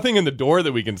 There's nothing in the door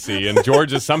that we can see, and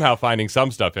George is somehow finding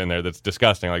some stuff in there that's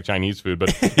disgusting, like Chinese food.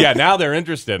 But now they're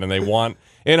interested and they want.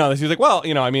 He's like, well,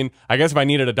 I guess if I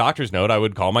needed a doctor's note, I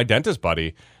would call my dentist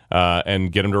buddy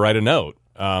and get him to write a note.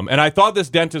 And I thought this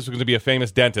dentist was going to be a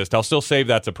famous dentist. I'll still save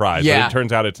that surprise. Yeah. But it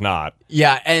turns out it's not.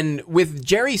 Yeah, and with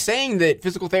Jerry saying that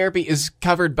physical therapy is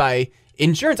covered by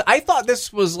insurance, I thought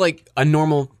this was like a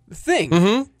normal thing.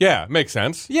 Mm-hmm. Yeah, makes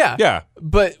sense. Yeah.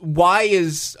 But why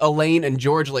is Elaine and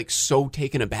George like so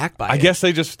taken aback by it? I guess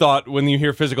they just thought when you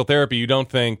hear physical therapy, you don't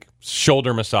think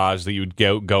shoulder massage that you'd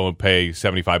go and pay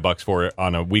 $75 for it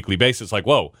on a weekly basis. Like,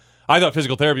 whoa. I thought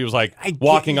physical therapy was like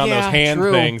walking on those hand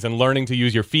things and learning to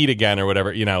use your feet again or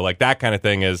whatever, like that kind of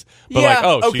thing is.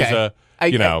 But she's a,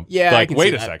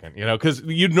 wait a second, because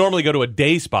you'd normally go to a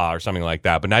day spa or something like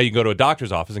that, but now you can go to a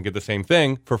doctor's office and get the same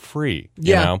thing for free.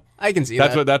 I can see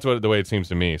that. That's what the way it seems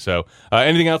to me. So,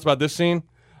 anything else about this scene?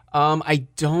 I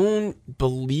don't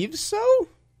believe so.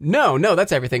 No,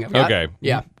 that's everything I've got. Okay.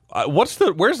 Yeah. where's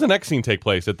the next scene take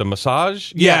place? At the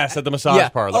massage? Yes, at the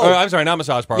massage parlor. Oh. I'm sorry, not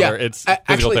massage parlor. It's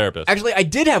physical therapist. Actually, I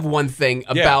did have one thing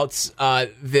about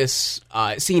this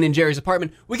scene in Jerry's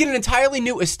apartment. We get an entirely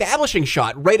new establishing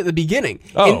shot right at the beginning.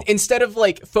 Instead of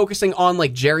like focusing on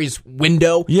like Jerry's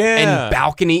window and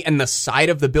balcony and the side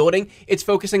of the building, it's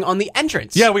focusing on the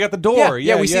entrance. Yeah, we got the door.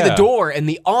 Yeah, we see the door and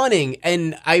the awning,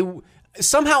 and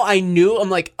somehow I knew, I'm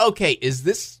like, okay, is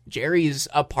this Jerry's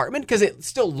apartment? Because it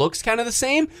still looks kind of the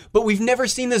same, but we've never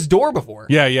seen this door before.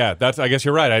 Yeah. I guess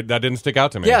you're right. That didn't stick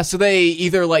out to me. Yeah, so they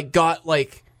either like got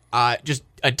like just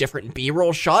a different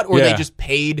B-roll shot, or they just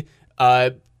paid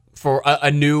for a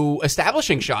new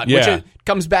establishing shot, which it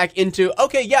comes back into,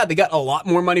 okay, yeah, they got a lot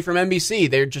more money from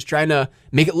NBC. They're just trying to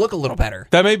make it look a little better.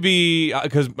 That may be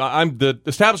because the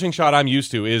establishing shot I'm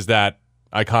used to is that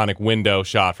iconic window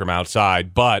shot from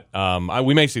outside, but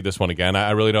we may see this one again.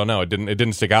 I really don't know. It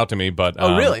didn't stick out to me, but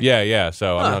really? Yeah.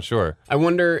 So I'm not sure. I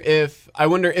wonder if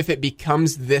it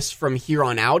becomes this from here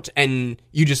on out, and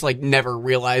you just like never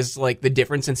realized like the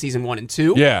difference in season 1 and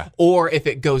 2. Yeah. Or if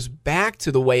it goes back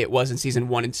to the way it was in season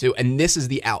 1 and 2, and this is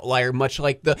the outlier, much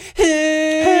like the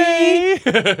hey.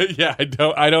 Yeah,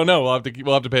 I don't know.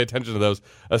 We'll have to pay attention to those.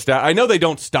 I know they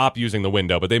don't stop using the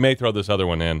window, but they may throw this other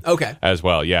one in. As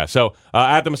well. Yeah. So.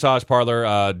 At the massage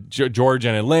parlor, George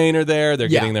and Elaine are there. They're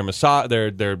getting their massage.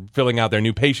 They're filling out their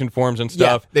new patient forms and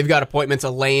stuff. Yeah, they've got appointments.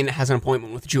 Elaine has an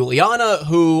appointment with Juliana,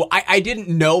 who I didn't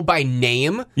know by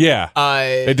name. Yeah,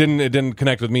 it didn't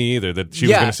connect with me either. That she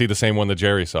was going to see the same one that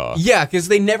Jerry saw. Yeah, because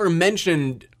they never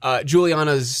mentioned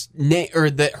Juliana's name,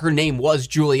 or that her name was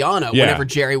Juliana whenever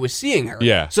Jerry was seeing her.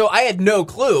 Yeah, so I had no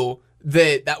clue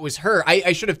that was her.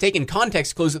 I should have taken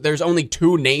context clues that there's only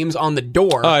 2 names on the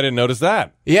door. Oh, I didn't notice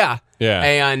that. Yeah. Yeah.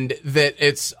 And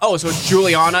that so it's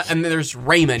Juliana, and then there's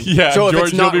Raymond. Yeah, so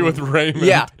George will be with Raymond.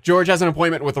 Yeah, George has an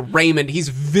appointment with Raymond. He's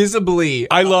visibly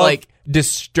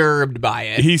disturbed by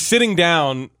it. He's sitting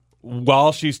down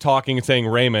while she's talking and saying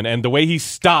Raymond, and the way he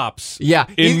stops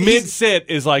in mid-sit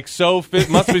is like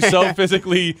must be so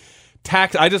physically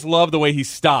I just love the way he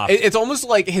stops. It's almost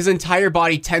like his entire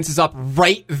body tenses up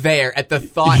right there at the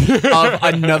thought of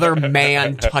another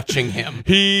man touching him.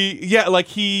 His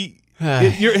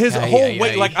whole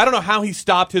weight, like, I don't know how he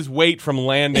stopped his weight from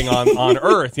landing on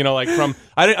Earth. You know, like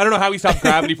I don't know how he stopped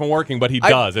gravity from working, but he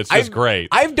does. It's just great.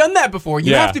 I've done that before.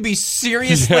 You have to be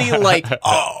seriously like,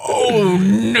 oh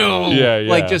no,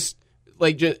 like just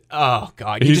oh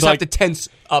god, you just have to tense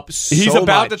up. He's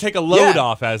about to take a load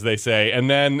off, as they say, and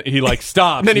then he like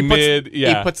stops. And then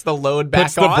he puts the load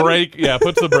back puts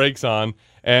the brakes on.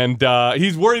 And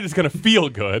he's worried it's going to feel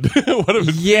good. What if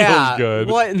it feels good?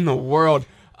 What in the world?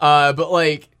 But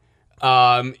like,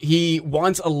 he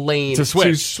wants Elaine to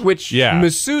switch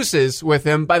masseuses with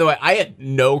him. By the way, I had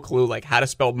no clue like how to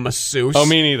spell masseuse. Oh,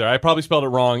 me neither. I probably spelled it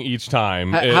wrong each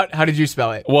time. How did you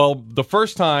spell it? Well, the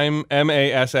first time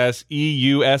Masseus.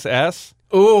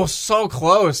 Oh, so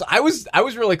close. I was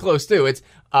really close too. It's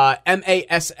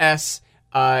Mass.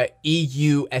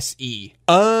 EUSE.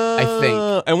 I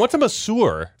think. And what's a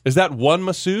masseur? Is that one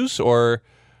masseuse or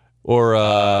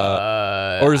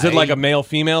is it like a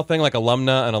male-female thing, like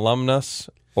alumna and alumnus,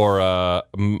 or a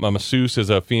masseuse is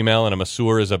a female and a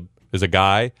masseur is a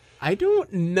guy? I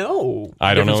don't know.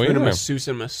 I don't know either. A masseuse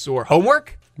and masseur.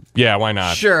 Homework? Yeah, why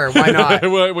not? Sure, why not?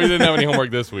 We didn't have any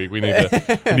homework this week. We need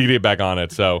to get back on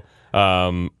it. So,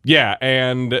 and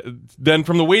then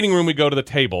from the waiting room we go to the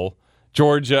table.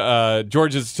 George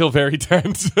is still very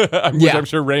tense, which I'm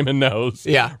sure Raymond knows.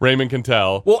 Yeah. Raymond can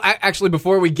tell. Well, actually,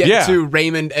 before we get to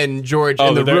Raymond and George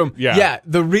in the room,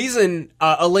 the reason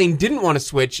Elaine didn't want to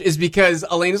switch is because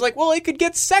Elaine is like, well, it could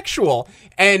get sexual.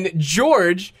 And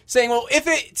George saying, well, if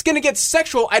it's going to get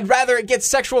sexual, I'd rather it get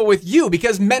sexual with you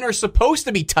because men are supposed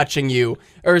to be touching you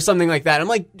or something like that. I'm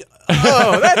like,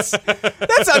 oh, that's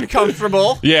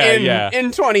uncomfortable.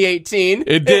 In 2018,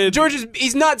 it did. George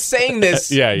he's not saying this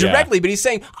directly, but he's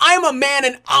saying, I'm a man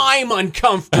and I'm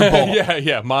uncomfortable. I'm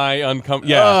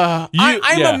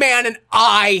a man and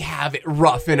I have it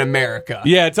rough in America.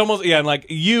 Yeah, it's almost and like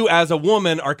you as a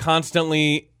woman are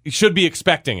constantly should be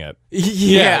expecting it.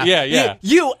 Yeah.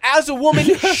 You as a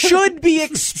woman should be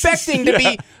expecting to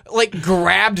be like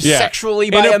grabbed sexually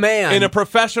by a man. In a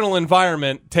professional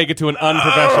environment, take it to an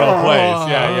unprofessional place.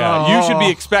 Yeah. You should be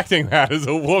expecting that as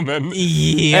a woman.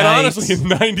 Yikes. And honestly, in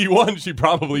 91, she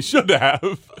probably should have.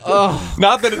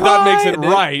 Not that that makes it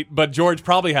right, but George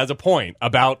probably has a point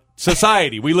about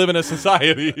society. We live in a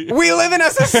society. He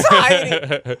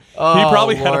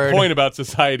probably had a point about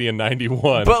society in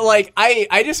 91. But like,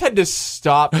 I just had to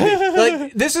stop.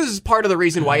 Like, this is part of the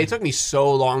reason why it took me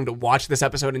so long to watch this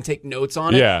episode and take notes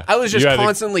on it. Yeah. I was just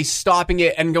constantly stopping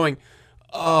it and going,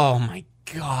 oh my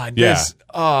God. Yeah.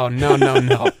 Oh, no.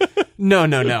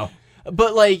 No.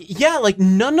 But, like, yeah, like,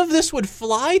 none of this would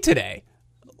fly today.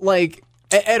 Like,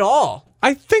 at all.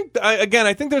 I think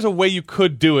there's a way you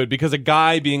could do it, because a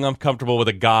guy being uncomfortable with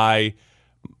a guy,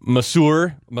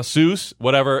 masseuse,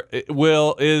 whatever,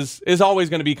 is always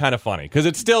going to be kind of funny, because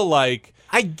it's still like,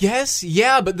 I guess,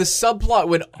 yeah, but the subplot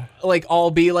would, like, all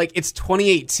be like, it's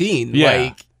 2018.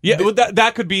 yeah, Like, well,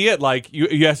 that could be it. Like,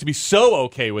 you have to be so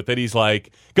okay with it. He's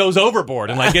like, goes overboard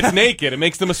and like gets naked. It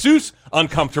makes the masseuse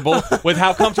uncomfortable with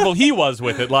how comfortable he was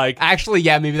with it. Like, actually,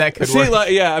 yeah, maybe that could work.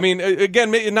 Like, yeah, I mean,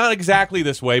 again, not exactly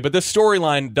this way, but this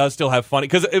storyline does still have funny.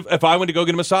 Because if I went to go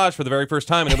get a massage for the very first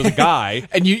time and it was a guy,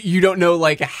 and you don't know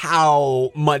like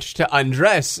how much to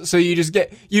undress, so you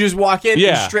just walk in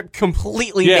and strip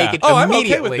completely naked. Oh, I'm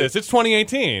immediately. okay with this. It's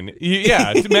 2018.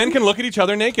 Yeah, men can look at each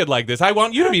other naked like this. I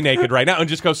want you to be naked right now, and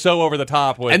just go so over the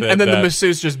top with it. And then the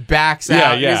masseuse just backs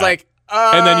out. Yeah. He's like,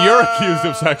 and then you're accused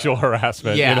of sexual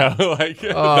harassment, you know, like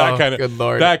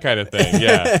that kind of thing.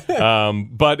 Yeah.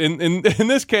 But in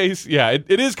this case, yeah,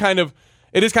 it is kind of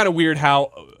weird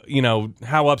how, you know,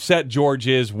 how upset George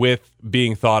is with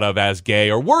being thought of as gay,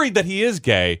 or worried that he is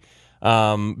gay.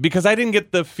 Because I didn't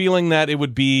get the feeling that it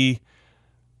would be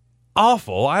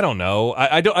awful. I don't know.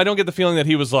 I don't get the feeling that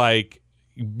he was like,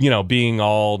 you know, being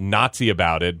all Nazi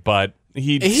about it, but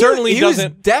he certainly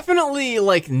doesn't. Was definitely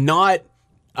like not.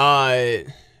 I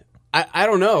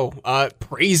don't know,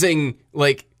 praising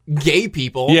like gay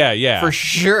people. Yeah, for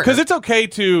sure. Because it's okay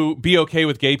to be okay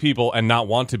with gay people and not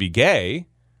want to be gay.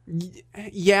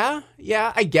 Yeah,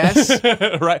 I guess.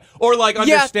 Right, or like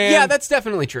understand. Yeah, that's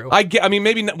definitely true. I mean,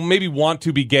 maybe want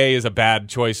to be gay is a bad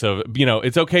choice of, you know,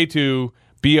 it's okay to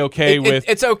be okay with.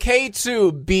 It's okay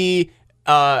to be.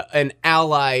 An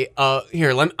ally. Here,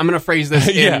 I'm going to phrase this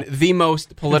in the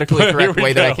most politically correct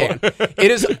way that I can.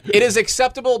 It is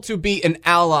acceptable to be an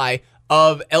ally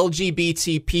of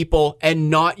LGBT people and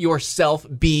not yourself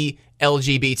be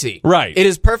LGBT. Right. It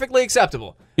is perfectly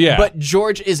acceptable. Yeah. But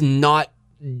George is not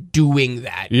doing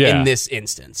that in this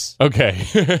instance. Okay.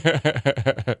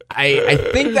 I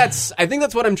think that's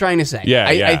what I'm trying to say. Yeah.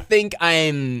 I think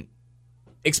I'm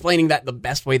explaining that the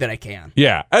best way that I can.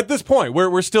 Yeah. At this point,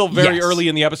 we're still very early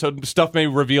in the episode. Stuff may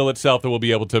reveal itself that we'll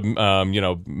be able to,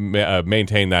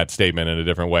 maintain that statement in a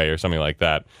different way or something like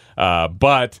that.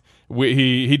 But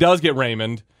he does get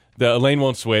Raymond. The Elaine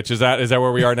won't switch. Is that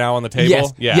where we are now on the table?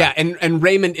 Yes. Yeah. And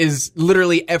Raymond is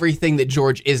literally everything that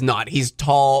George is not. He's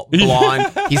tall,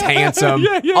 blonde, he's handsome.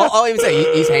 Yeah. I'll even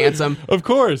say he's handsome. Of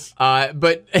course.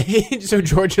 But so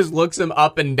George just looks him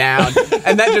up and down,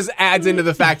 and that just adds into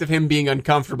the fact of him being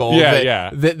uncomfortable.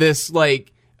 That this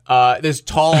like this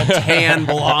tall, tan,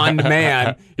 blonde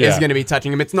man is going to be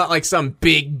touching him. It's not like some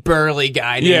big, burly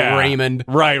guy named Raymond.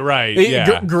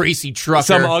 Right. Greasy trucker.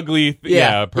 Some ugly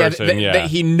person. That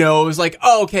he knows, like,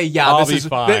 oh, okay, I'll be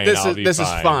fine. This is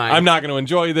fine. I'm not going to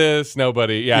enjoy this.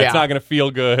 Nobody. It's not going to feel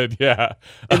good. Yeah.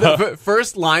 The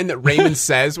first line that Raymond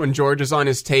says when George is on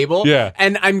his table,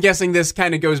 and I'm guessing this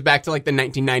kind of goes back to, like, the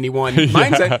 1991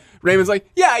 mindset. Raymond's like,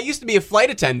 I used to be a flight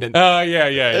attendant.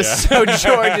 Yeah. So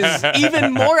George is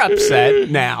even more upset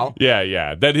now.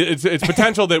 Yeah. That it's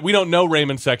potential that we don't know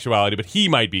Raymond's sexuality, but he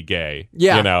might be gay.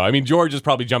 Yeah. You know, I mean, George has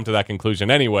probably jumped to that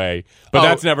conclusion anyway, but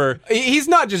that's never. He's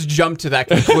not just jumped to that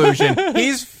conclusion.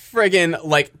 He's friggin'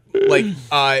 like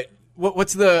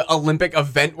what's the Olympic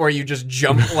event where you just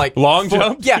jump like long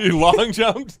jump? Yeah, you long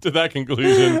jumped to that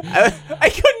conclusion. I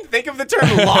couldn't think of the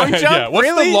term long jump. Yeah. What's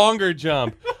really? the longer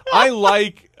jump?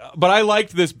 But I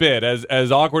liked this bit,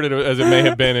 as awkward as it may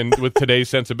have been, and with today's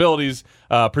sensibilities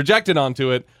projected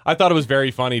onto it. I thought it was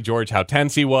very funny, George, how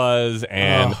tense he was,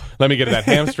 and let me get to that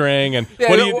hamstring. And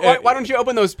why don't you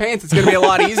open those pants? It's going to be a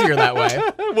lot easier that way.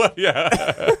 Well,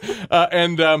 yeah.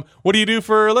 And what do you do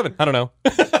for a living? I don't know.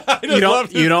 You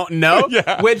don't know?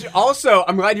 Yeah. Which also,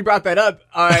 I'm glad you brought that up.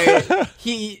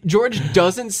 George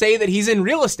doesn't say that he's in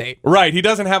real estate. Right. He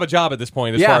doesn't have a job at this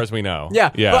point, as far as we know. Yeah.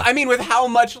 But I mean, with how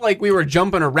much like we were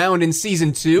jumping around in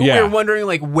season 2, we were wondering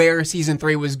like where season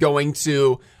 3 was going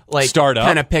to like start up,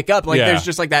 kind of pick up. Like there's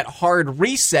just like that hard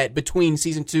reset between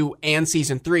season 2 and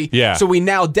season 3. Yeah. So we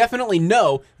now definitely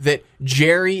know that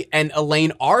Jerry and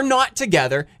Elaine are not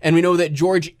together, and we know that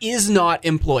George is not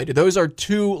employed. Those are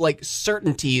two like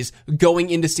certainties going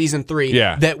into season 3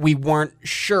 that we weren't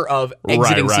sure of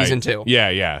exiting season 2.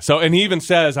 Yeah. So, and he even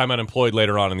says I'm unemployed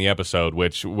later on in the episode,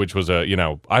 which was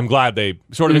I'm glad they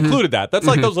sort of included that. That's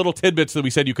like those little tidbits that we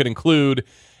said you could include.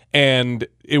 And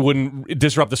it wouldn't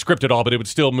disrupt the script at all, but it would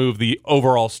still move the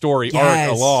overall story arc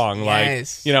along. Like,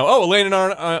 Elaine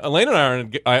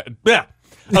and I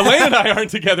Elaine and I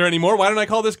aren't together anymore. Why don't I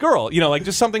call this girl? You know, like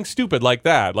just something stupid like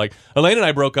that. Like Elaine and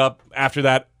I broke up after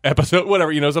that episode,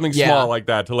 whatever, you know, something small like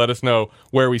that to let us know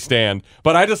where we stand.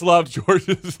 But I just love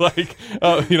George's like,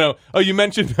 you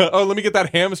mentioned, let me get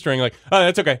that hamstring. Like, oh,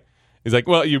 that's okay. He's like,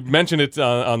 well, you mentioned it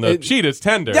on the sheet. It's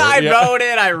tender. Yeah, I wrote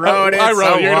it. I wrote it. I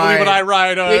wrote it. You're going to believe what I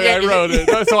write. I Yeah. wrote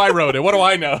it. So I wrote it. What do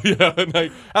I know? You know, and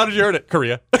like, how did you hear it?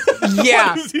 Korea. Yeah.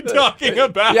 What is he talking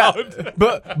about? Yeah.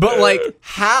 But like,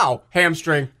 how?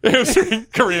 Hamstring. Hamstring,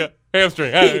 Korea.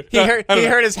 Hamstring. He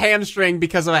hurt his hamstring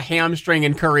because of a hamstring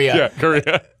in Korea. Yeah,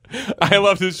 Korea. I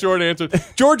loved his short answer.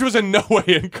 George was in no way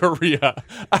in Korea.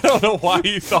 I don't know why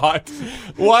he thought.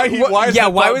 Why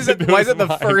is it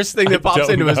the first thing that pops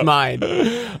into his mind?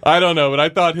 I don't know, but I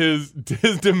thought his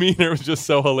demeanor was just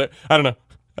so hilarious. I don't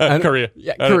know. Korea.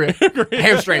 Yeah, Korea.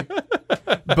 Hamstring.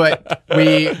 But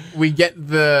we get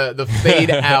the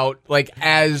fade out, like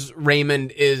as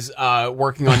Raymond is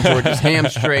working on George's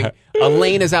hamstring.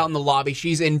 Elaine is out in the lobby.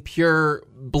 She's in pure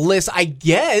bliss, I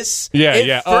guess.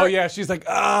 Yeah. She's like,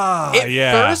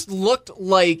 It first looked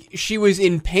like she was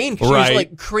in pain because she was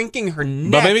like crinking her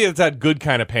neck. But maybe it's that good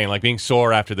kind of pain, like being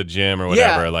sore after the gym or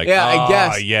whatever. I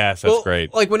guess. Yes, that's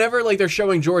great. Like whenever like they're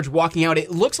showing George walking out, it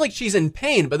looks like she's in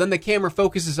pain, but then the camera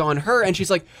focuses on her and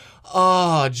she's like,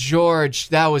 "Oh, George,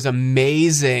 that was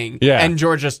amazing." Yeah. And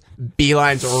George just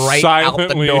beelines right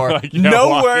Silently, out the door. like,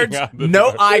 No words,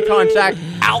 no door. eye contact,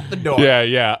 out the door.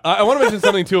 Yeah. I want to mention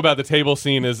something too about the table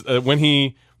scene is when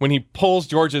he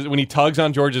tugs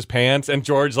on George's pants and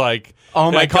George like, oh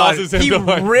my God, him he to,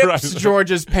 like, rips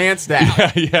George's pants down.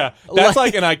 Yeah. That's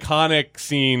like an iconic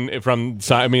scene from.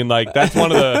 I mean, like that's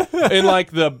one of the in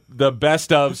like the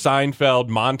best of Seinfeld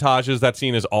montages. That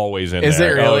scene is always in there. Is it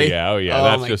really? Oh yeah.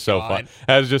 That's just so fun.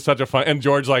 That's just such a fun. And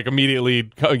George like immediately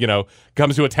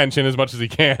comes to attention as much as he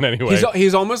can. Anyway,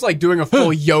 he's almost like doing a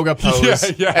full yoga pose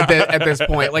at this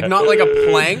point. Like not like a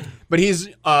plank, but he's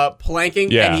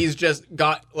planking and he's just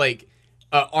got like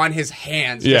on his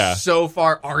hands just so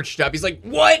far arched up. He's like,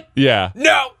 what? Yeah.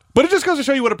 No. But it just goes to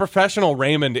show you what a professional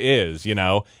Raymond is, you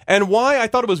know? And why I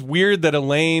thought it was weird that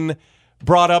Elaine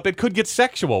brought up it could get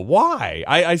sexual. Why?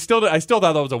 I still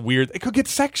thought that was a weird. It could get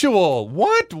sexual.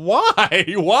 What?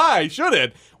 Why? Why should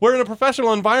it? We're in a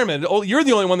professional environment. Oh, you're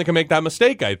the only one that can make that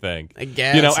mistake, I think. I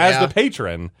guess. As the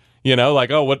patron.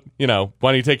 Like, oh, what, why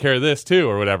don't you take care of this too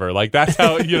or whatever? Like, that's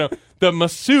how, the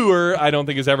masseur, I don't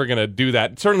think is ever going to do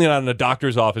that. Certainly not in a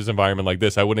doctor's office environment like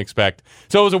this, I wouldn't expect.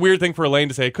 So it was a weird thing for Elaine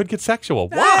to say it could get sexual.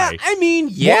 Why? I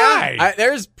mean, Why?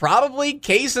 There's probably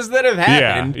cases that have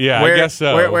happened. Yeah, where, I guess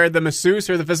so. Where the masseuse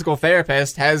or the physical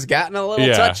therapist has gotten a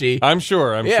little touchy. I'm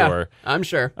sure. I'm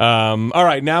sure. All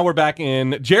right, now we're back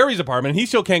in Jerry's apartment. He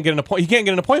still can't get an appointment. He can't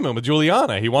get an appointment with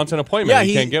Juliana. He wants an appointment.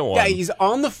 He can't get one. Yeah, he's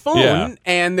on the phone,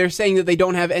 and they're saying that they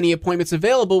don't have any appointments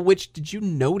available, which, did you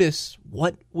notice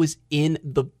what was in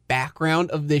the background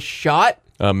of this shot?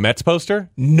 A Mets poster?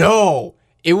 No,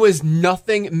 it was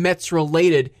nothing Mets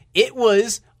related. It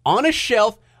was on a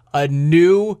shelf, a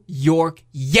New York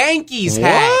Yankees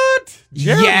hat. What?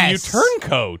 Jerry, yes. you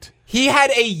turncoat. He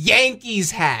had a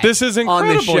Yankees hat. This is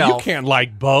incredible. On the shelf. You can't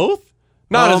like both.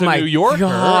 Not as a New Yorker.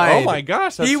 God. Oh my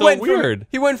gosh, that's so weird.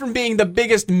 He went from being the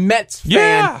biggest Mets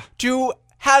fan to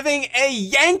having a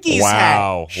Yankees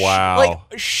hat. Wow.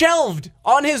 Like shelved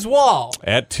on his wall.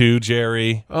 At 2,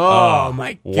 Jerry. Oh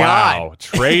my God. Wow.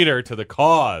 Traitor to the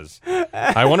cause.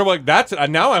 I wonder what that's.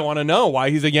 Now I want to know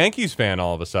why he's a Yankees fan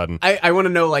all of a sudden. I want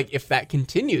to know like if that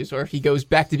continues or if he goes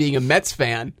back to being a Mets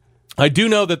fan. I do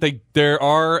know that there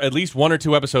are at least 1 or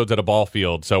 2 episodes at a ball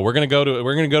field, so we're gonna go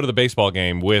to the baseball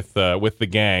game with the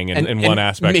gang in one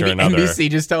aspect or another.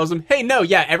 NBC just tells him, "Hey, no,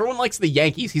 everyone likes the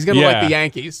Yankees. He's gonna like the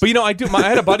Yankees." But I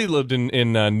had a buddy who lived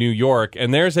in New York,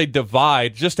 and there's a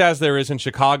divide, just as there is in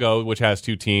Chicago, which has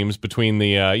 2 teams between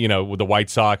the with the White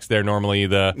Sox. They're normally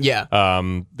the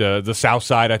South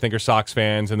Side, I think, are Sox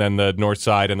fans, and then the North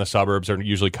Side and the suburbs are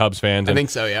usually Cubs fans. I think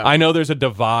so. Yeah, I know there's a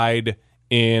divide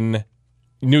in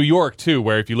New York too,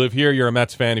 where if you live here, you're a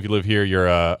Mets fan. If you live here, you're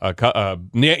a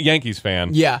Yankees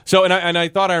fan. Yeah. So, and I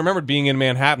thought I remembered being in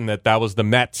Manhattan that was the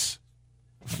Mets.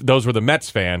 Those were the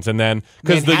Mets fans, and then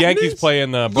because the Yankees play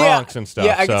in the Bronx and stuff.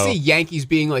 Yeah, I can see Yankees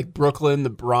being like Brooklyn, the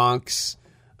Bronx.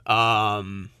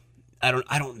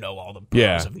 I don't know all the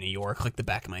boroughs of New York like the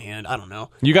back of my hand. I don't know.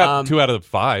 You got 2 out of the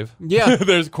 5. Yeah.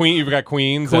 There's Queen. You've got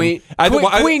Queens.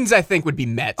 Queens, I think, would be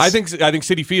Mets. I think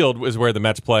Citi Field is where the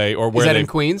Mets play, or where is that in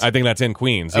Queens? I think that's in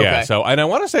Queens. Okay. Yeah. So, and I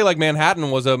want to say like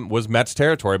Manhattan was Mets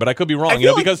territory, but I could be wrong.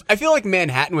 Because I feel like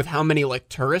Manhattan, with how many like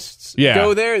tourists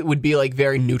go there, it would be like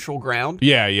very neutral ground.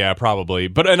 Yeah, probably.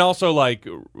 But and also like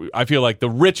I feel like the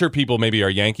richer people maybe are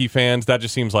Yankee fans. That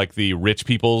just seems like the rich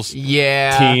people's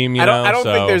team. I don't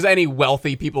think there's any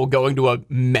wealthy people going to a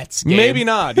Mets game. Maybe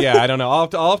not. Yeah, I don't know.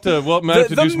 I'll have to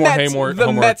do some more homework.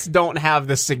 The Mets don't have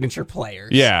the signature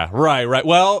players. Yeah, right.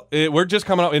 Well, we're just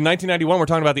coming up in 1991. We're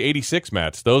talking about the '86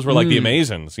 Mets. Those were like the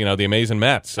Amazons, the Amazing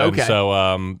Mets. And okay.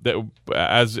 So,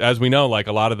 as we know, like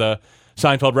a lot of the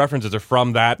Seinfeld references are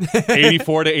from that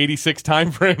 84 to 86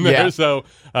 time frame there. Yeah. So,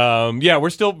 we're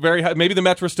still very high. Maybe the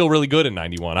Mets were still really good in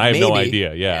 91. I have no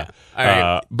idea. Yeah. All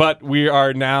right. But we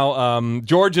are now,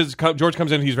 George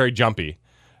comes in, he's very jumpy.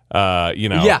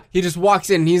 Yeah, he just walks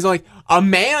in and he's like, a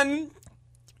man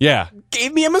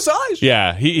gave me a massage.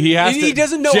 Yeah, he has to. He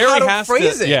doesn't know Jerry how to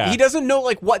phrase it. Yeah. He doesn't know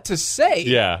like what to say.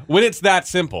 Yeah, when it's that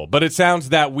simple, but it sounds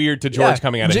that weird to George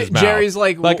coming out of his mouth. Jerry's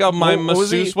like, my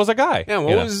masseuse was a guy. Yeah,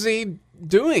 what was he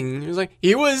doing? He was like,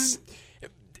 he was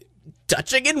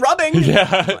touching and rubbing.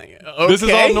 Yeah, like, okay. This is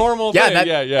all normal.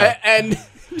 Yeah, yeah. And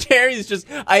Jerry's just,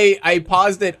 I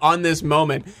paused it on this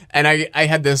moment, and I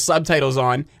had the subtitles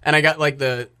on, and I got like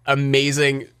the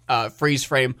amazing freeze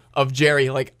frame of Jerry,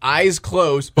 like eyes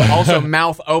closed, but also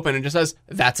mouth open, and just says,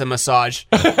 "That's a massage."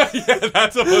 Yeah,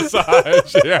 that's a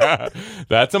massage. Yeah,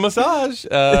 that's a massage.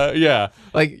 Yeah,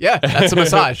 that's a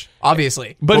massage.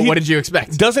 Obviously, but what did you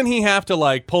expect? Doesn't he have to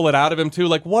like pull it out of him too?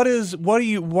 Like, why are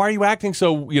you acting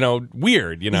so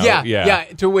weird? Yeah.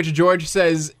 To which George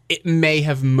says, "It may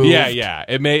have moved." Yeah.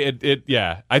 It may.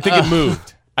 I think it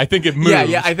moved. I think it moved.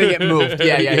 Yeah. I think it moved.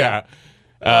 Yeah.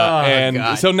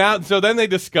 God. So then they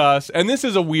discuss, and this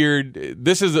is a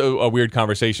weird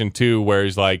conversation too, where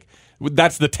he's like,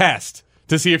 that's the test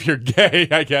to see if you're gay,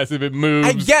 I guess, if it moves.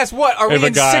 I guess, what, are we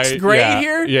in 6th grade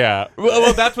here? Yeah.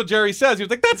 Well, that's what Jerry says. He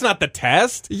was like, that's not the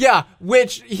test. Yeah,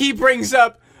 which he brings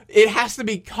up, it has to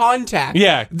be contact.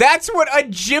 Yeah. That's what a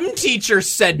gym teacher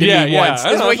said to me once.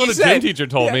 That's what a gym teacher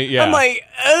told me. Yeah. I'm like,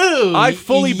 oh, I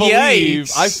fully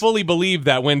believe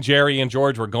that when Jerry and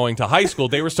George were going to high school,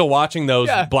 they were still watching those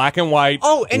black and white.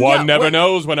 Oh, and one never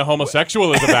knows when a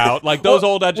homosexual is about, like those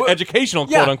old educational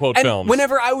quote unquote and films.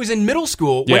 Whenever I was in middle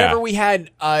school, whenever we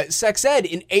had sex ed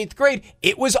in 8th grade,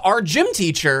 it was our gym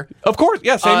teacher. Of course,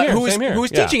 same here. Who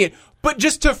was teaching it. But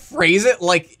just to phrase it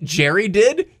like Jerry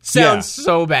did sounds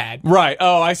so bad. Right.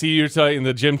 Oh, I see. You're saying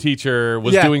the gym teacher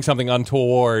was doing something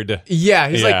untoward. Yeah.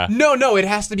 He's like, no, it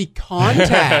has to be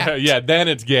contact. Then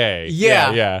it's gay.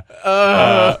 Yeah.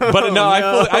 But no,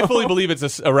 I fully believe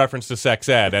it's a reference to sex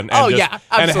ed and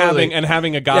absolutely. and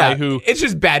having a guy who it's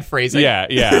just bad phrasing. Yeah.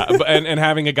 and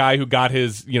having a guy who got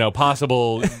his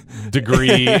possible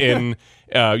degree in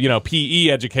PE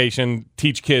education,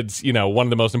 teach kids, one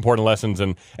of the most important lessons.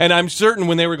 And I'm certain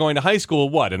when they were going to high school,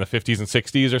 in the 50s and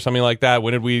 60s or something like that?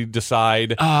 When did we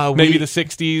decide? Maybe the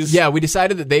 60s? Yeah, we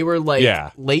decided that they were like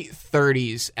late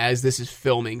 30s as this is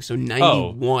filming. So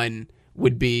 91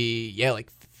 would be, like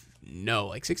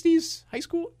 60s high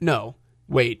school? No.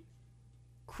 Wait.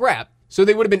 Crap. So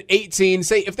they would have been 18.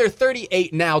 Say, if they're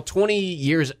 38 now, 20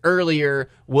 years earlier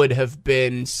would have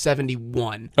been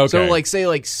 71. Okay. So,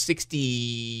 say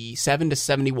 67 to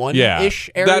 71-ish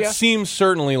area. That seems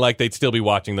certainly like they'd still be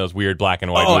watching those weird black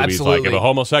and white movies. Absolutely. Like, if a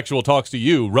homosexual talks to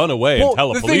you, run away and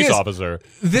tell a police officer.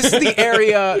 This is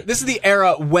the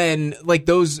era when,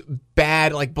 those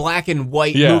bad, black and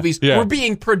white movies were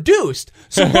being produced.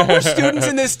 So what were students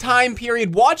in this time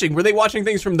period watching? Were they watching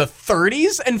things from the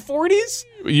 30s and 40s?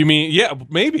 You mean,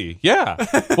 maybe,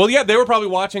 Well, they were probably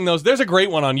watching those. There's a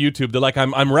great one on YouTube that,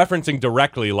 I'm referencing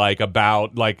directly,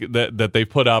 about, that they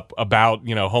put up about,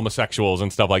 homosexuals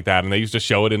and stuff like that, and they used to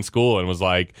show it in school and was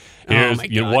like, here's,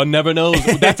 one never knows.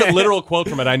 That's a literal quote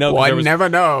from it, I know. One never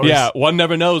knows. Yeah, one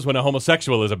never knows when a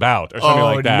homosexual is about, or something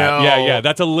like that. No. Yeah,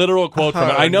 that's a literal quote from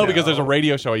it. I know because there's a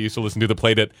radio show I used to listen to that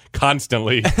played it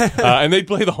constantly, and they'd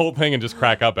play the whole thing and just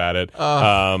crack up at it.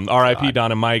 R.I.P.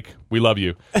 Don and Mike, we love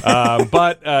you.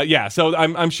 So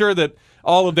I'm sure that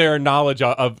all of their knowledge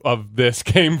of this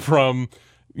came from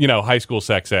high school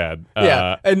sex ed.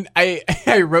 And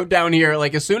I wrote down here,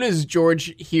 as soon as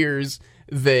George hears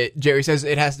that Jerry says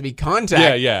it has to be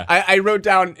contact. I wrote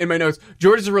down in my notes,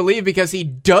 George is relieved because he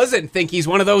doesn't think he's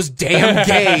one of those damn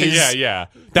gays.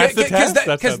 That's the test.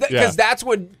 Because that's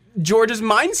what George's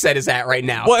mindset is at right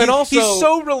now. Well, and also he's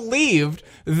so relieved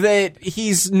that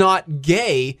he's not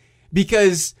gay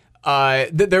because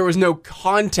there was no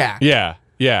contact. Yeah.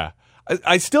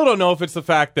 I still don't know if it's the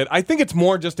fact that I think it's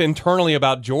more just internally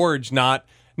about George, not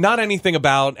anything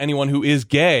about anyone who is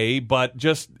gay, but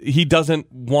just he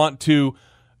doesn't want to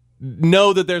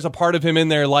know that there's a part of him in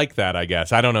there like that, I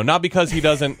guess. I don't know. Not because he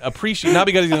doesn't appreciate, not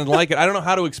because he doesn't like it. I don't know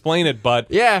how to explain it, but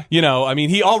yeah. I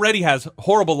mean, he already has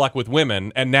horrible luck with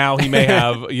women, and now he may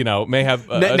have,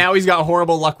 now he's got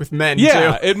horrible luck with men, too.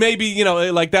 It may be,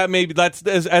 like that, maybe that's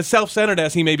as self-centered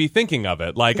as he may be thinking of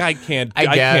it. Like, I can't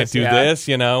do this,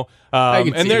 and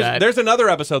there's another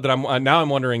episode that I'm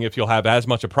wondering if you'll have as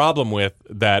much a problem with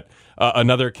that.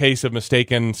 Another case of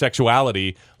mistaken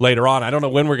sexuality later on. I don't know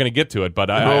when we're going to get to it, but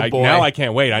now I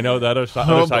can't wait. I know the other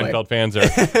Seinfeld fans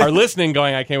are listening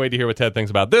going, I can't wait to hear what Ted thinks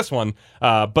about this one.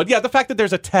 But yeah, the fact that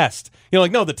there's a test.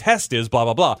 No, the test is blah,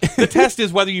 blah, blah. The test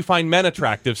is whether you find men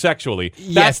attractive sexually.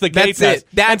 That's the gay test.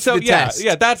 That's the test.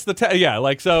 Yeah, that's the test. Yeah,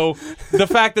 so the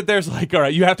fact that there's all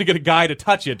right, you have to get a guy to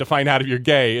touch it to find out if you're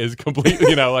gay is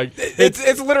completely,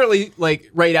 It's literally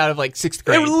right out of 6th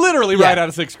grade. Literally right out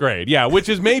of 6th grade. Yeah, which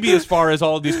is maybe as far as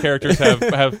all of these characters have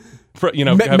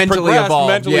mentally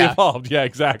evolved. Yeah,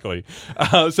 exactly.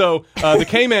 So the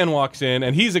K-Man walks in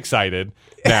and he's excited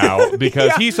now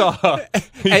because he saw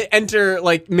enter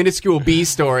minuscule B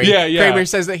story. Yeah. Kramer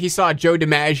says that he saw Joe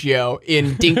DiMaggio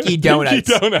in Dinky Donuts.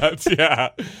 Dinky Donuts,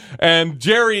 yeah. And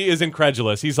Jerry is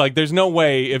incredulous. He's like, "There's no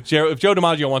way if Joe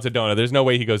DiMaggio wants a donut, there's no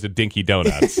way he goes to Dinky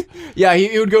Donuts." Yeah,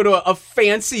 he would go to a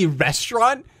fancy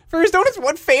restaurant. For his donuts,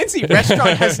 what fancy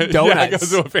restaurant has donuts? Yeah, goes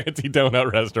to a fancy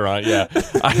donut restaurant, yeah.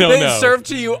 I don't know. They serve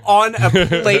to you on a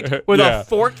plate with a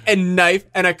fork and knife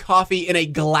and a coffee in a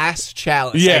glass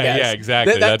chalice, I guess. Yeah,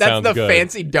 exactly. That sounds the good.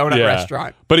 fancy donut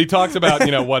restaurant. But he talks about,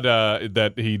 what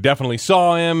that he definitely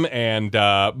saw him, and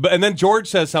then George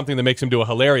says something that makes him do a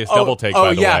hilarious double take,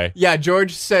 by the way. Yeah,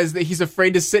 George says that he's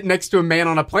afraid to sit next to a man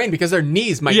on a plane because their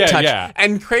knees might touch. Yeah.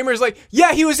 And Kramer's like,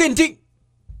 yeah, he was in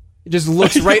It just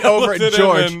looks right over at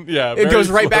George. It goes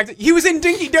right back to, he was in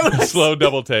Dinky Donuts. Slow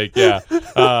double take, yeah.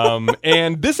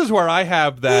 And this is where I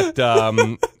have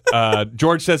that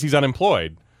George says he's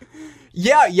unemployed.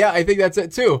 Yeah, I think that's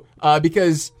it too.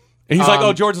 Because he's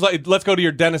like, George is like, let's go to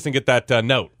your dentist and get that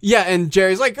note. Yeah, and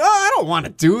Jerry's like, I don't want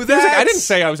to do that. He's like, I didn't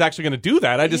say I was actually going to do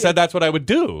that. I just said that's what I would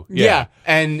do. Yeah.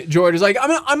 And George is like,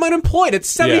 I'm unemployed.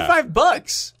 It's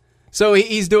 $75. So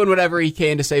he's doing whatever he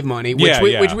can to save money,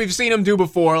 which we've seen him do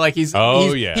before. He's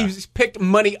picked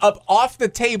money up off the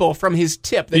table from his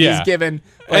tip that he's given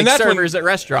servers at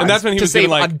restaurants. And that's when he was save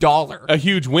given $1. A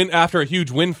huge win after a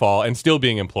huge windfall and still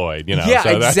being employed. Yeah,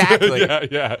 so exactly.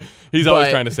 Yeah. He's always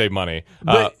trying to save money.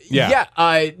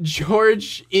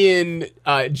 George in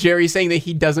Jerry saying that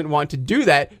he doesn't want to do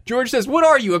that. George says, "What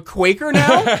are you, a Quaker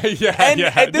now?" At this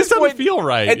point, doesn't feel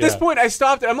right. At this point, I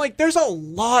stopped. I'm like, "There's a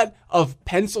lot of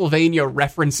Pennsylvania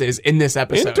references in this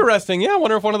episode." Interesting. Yeah, I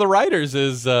wonder if one of the writers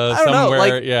is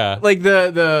somewhere. Like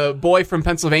the boy from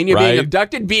Pennsylvania being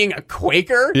abducted, being a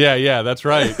Quaker. Yeah, that's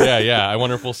right. Yeah. I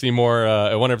wonder if we'll see more.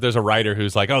 I wonder if there's a writer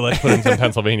who's like, let's put in some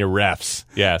Pennsylvania refs.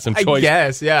 Yeah, some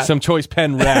choice. Some choice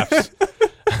pen refs.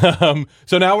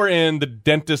 So now we're in the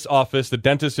dentist's office. The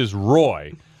dentist is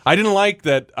Roy. I didn't like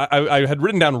that. I had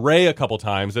written down Ray a couple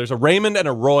times. There's a Raymond and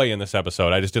a Roy in this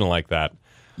episode. I just didn't like that.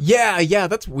 Yeah,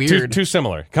 that's weird. Too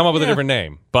similar. Come up with a different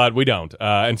name, but we don't.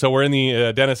 And so we're in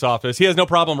the dentist's office. He has no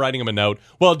problem writing him a note.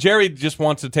 Well, Jerry just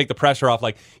wants to take the pressure off.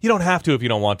 Like, you don't have to if you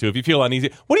don't want to. If you feel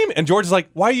uneasy, what do you mean? And George is like,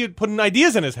 why are you putting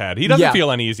ideas in his head? He doesn't feel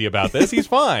uneasy about this. He's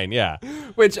fine. Yeah.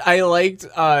 Which I liked.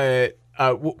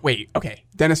 Wait. Okay.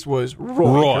 Dentist was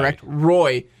Roy. Correct.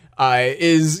 Roy.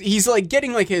 He's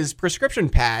getting his prescription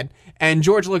pad, and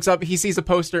George looks up. He sees a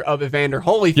poster of Evander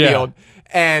Holyfield,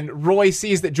 and Roy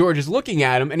sees that George is looking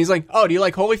at him, and he's like, "Oh, do you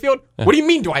like Holyfield? What do you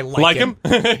mean? Do I like him?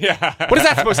 Yeah. What is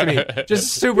that supposed to mean?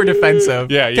 Just super defensive.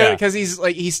 Yeah. Because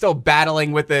he's still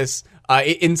battling with this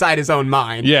inside his own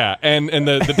mind. Yeah, and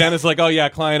the dentist's like, "Oh yeah, a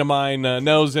client of mine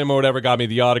knows him or whatever, got me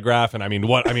the autograph." And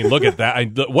look at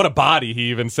that. What a body,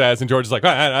 he even says. And George is like,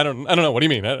 I don't know. What do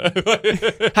you mean?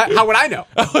 How would I know?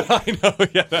 I know.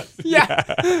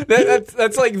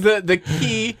 That's like the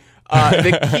key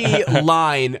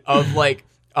line of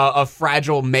a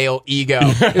fragile male ego.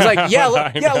 It's like,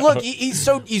 look,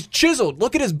 he's chiseled.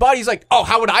 Look at his body. He's like, oh,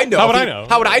 how would I know?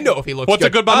 How would I know if he looks What's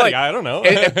good? a good body? I don't know.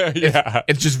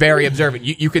 It's just very observant.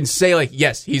 You can say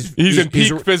yes, he's in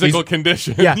peak physical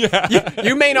condition. Yeah.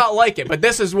 You may not like it, but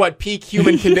this is what peak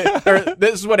human or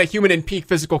this is what a human in peak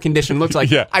physical condition looks like.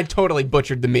 Yeah. I totally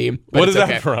butchered the meme. What is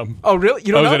that from? Oh, really?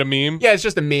 You don't know? Is it a meme? Yeah, it's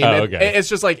just a meme. Oh, okay. It's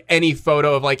just any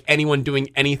photo of anyone doing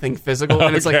anything physical,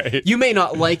 and it's like, you may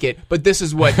not like it, but this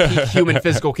is what human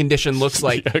physical condition looks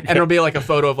like, and it'll be like a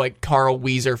photo of like Carl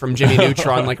Weezer from Jimmy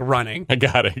Neutron like running. I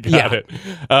got it.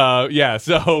 Yeah,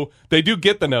 so they do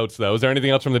get the notes, though. Is there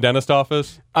anything else from the dentist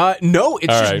office? No,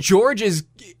 it's All just right. George is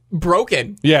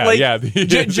broken. Yeah, like, yeah.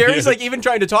 Jerry's like even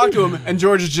trying to talk to him, and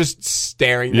George is just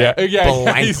staring there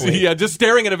blankly. Yeah, just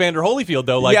staring at Evander Holyfield,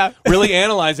 though, like really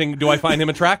analyzing, do I find him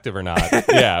attractive or not?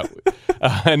 Yeah.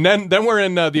 And then we're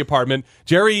in the apartment.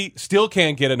 Jerry still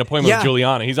can't get an appointment with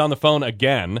Juliana. He's on the phone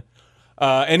again.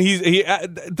 And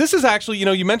this is actually,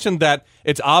 you mentioned that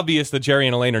it's obvious that Jerry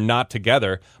and Elaine are not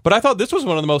together, but I thought this was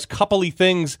one of the most coupley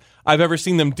things I've ever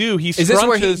seen them do. This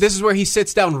is where he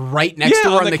sits down right next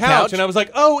to her on the couch? And I was like,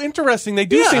 oh, interesting. They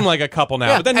do seem like a couple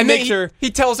now. But then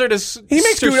he tells her to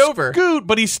scoot over.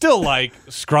 But he's still like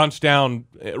scrunched down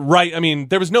right. I mean,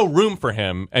 there was no room for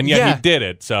him, and yet he did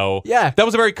it. So that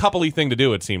was a very coupley thing to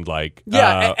do, it seemed like.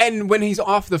 Yeah, and when he's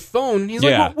off the phone, he's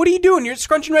like, well, what are you doing? You're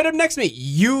scrunching right up next to me.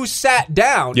 You sat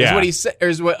down,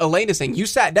 is what Elaine is saying. You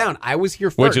sat down. I was here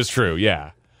first. Which is true,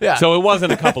 yeah. So it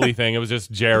wasn't a coupley thing. It was just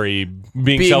Jerry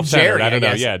being self-centered. Jerry, I don't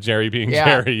know. Yeah, Jerry being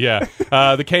Jerry. Yeah.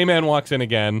 The K-Man walks in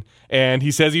again, and he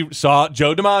says he saw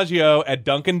Joe DiMaggio at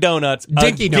Dunkin' Donuts.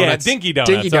 Dinky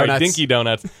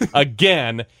Donuts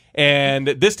again. And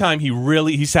this time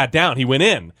he sat down. He went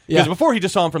in. Because before he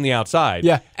just saw him from the outside.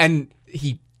 Yeah, and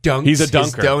he dunks He's a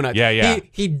dunker. his donuts. Yeah.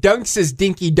 He dunks his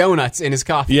dinky donuts in his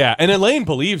coffee. Yeah, and Elaine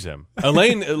believes him.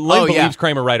 Elaine believes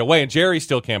Kramer right away, and Jerry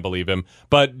still can't believe him.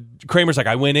 But Kramer's like,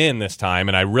 I went in this time,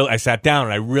 and I sat down,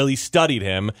 and I really studied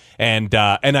him. And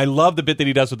I love the bit that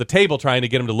he does with the table, trying to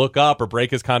get him to look up or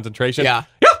break his concentration. Yeah.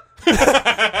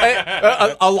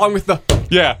 Along with the...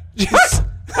 Yeah.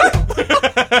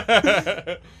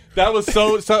 That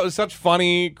was such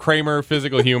funny Kramer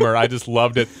physical humor. I just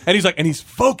loved it. And he's like, and he's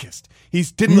focused.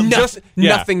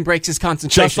 Nothing breaks his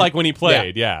concentration. Just like when he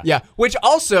played, Yeah. Which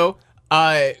also,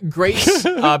 Grace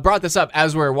brought this up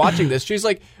as we were watching this. She's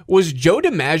like, was Joe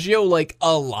DiMaggio like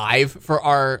alive for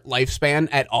our lifespan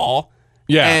at all?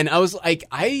 Yeah. And I was like,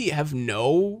 I have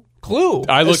no clue.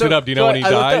 I looked it up. Do you know when he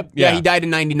died? Yeah, he died in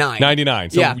 99. 99.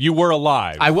 So you were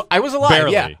alive. I was alive,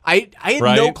 Barely. yeah. I had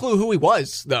no clue who he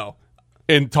was, though.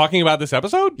 In talking about this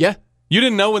episode? Yeah. You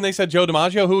didn't know when they said Joe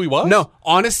DiMaggio who he was? No,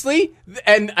 honestly,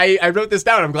 and I wrote this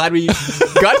down. I'm glad we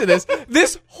got to this.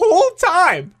 This whole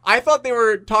time, I thought they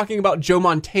were talking about Joe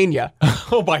Mantegna.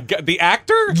 Oh my God, the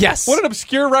actor? Yes. What an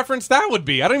obscure reference that would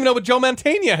be. I don't even know what Joe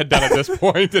Mantegna had done at this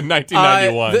point in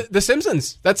 1991. The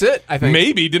Simpsons. That's it, I think.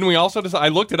 Maybe. Didn't we also decide? I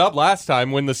looked it up last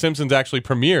time when The Simpsons actually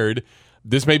premiered.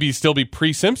 This may still be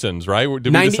pre-Simpsons, right?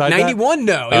 Did we decide 91,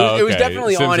 that? no. It was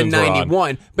definitely Simpsons on in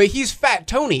 91. But he's Fat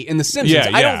Tony in The Simpsons.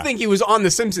 Yeah. I don't think he was on The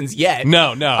Simpsons yet.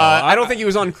 No. I don't think he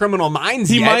was on Criminal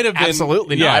Minds yet. He might have been.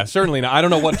 Absolutely not. Yeah, certainly not. I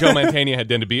don't know what Joe Mantegna had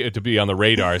done to be on the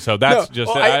radar. So that's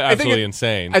absolutely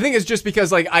insane. I think it's just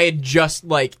because like I had just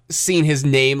like seen his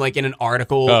name like in an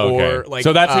article or like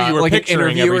so that's who you were like picturing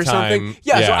an interview every or something. time.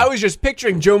 Yeah, so I was just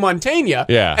picturing Joe Mantegna.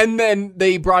 Yeah. And then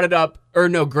they brought it up, or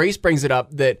no, Grace brings it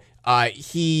up that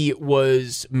he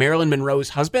was Marilyn Monroe's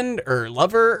husband or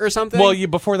lover or something. Well,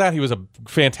 before that, he was a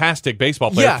fantastic baseball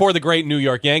player for the great New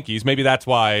York Yankees. Maybe that's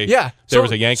why there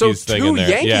was a Yankees thing in there.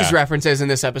 So two Yankees references in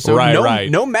this episode. Right.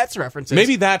 No Mets references.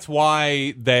 Maybe that's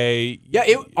why they... Yeah,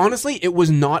 honestly, it was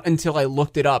not until I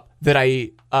looked it up that I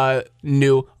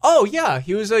knew, oh, yeah,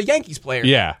 he was a Yankees player.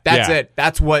 Yeah. That's it.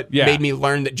 That's what made me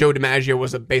learn that Joe DiMaggio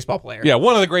was a baseball player. Yeah,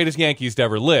 one of the greatest Yankees to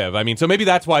ever live. I mean, so maybe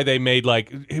that's why they made,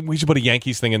 like, we should put a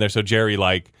Yankees thing in there so Jerry,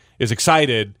 like, is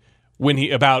excited when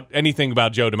about anything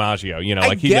about Joe DiMaggio. You know,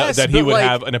 like, he knows that he would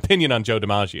have an opinion on Joe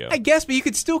DiMaggio. I guess, but you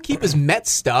could still keep his Mets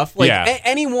stuff. Like,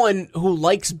 anyone who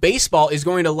likes baseball is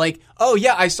going to like, oh,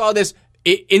 yeah, I saw this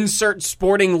insert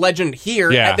sporting legend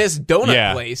here at this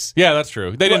donut place. Yeah, that's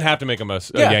true. They didn't have to make him a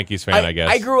Yankees fan, I guess.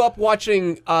 I grew up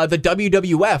watching the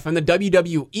WWF and the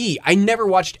WWE. I never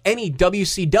watched any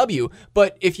WCW,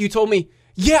 but if you told me,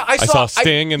 I saw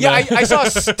Sting. I saw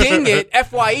Sting at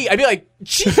FYE, I'd be like,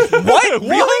 geez, what?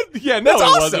 Really? Yeah, no, that's it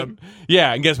awesome. wasn't.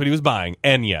 Yeah, and guess what he was buying?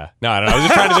 Enya. No, I don't know. I was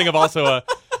just trying to think of also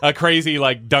a crazy,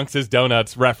 like, Dunks His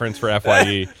Donuts reference for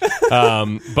FYE.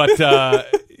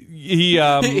 He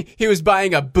was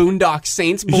buying a Boondock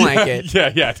Saints blanket.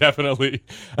 Yeah, definitely.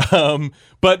 So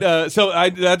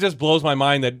that just blows my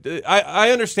mind that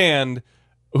I understand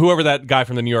whoever that guy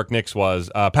from the New York Knicks was,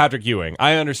 Patrick Ewing.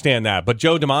 I understand that, but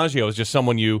Joe DiMaggio is just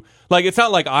someone you like. It's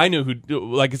not like I knew who.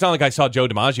 Like, it's not like I saw Joe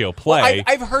DiMaggio play. Well,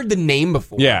 I've heard the name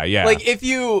before. Yeah. Like if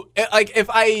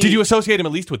I did you associate him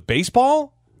at least with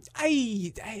baseball?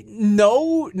 I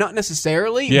no, not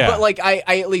necessarily. Yeah. But like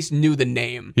I at least knew the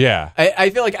name. Yeah.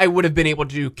 I feel like I would have been able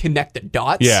to connect the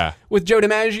dots. Yeah. With Joe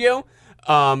DiMaggio.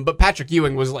 But Patrick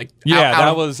Ewing was like,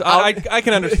 I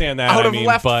can understand that. Out of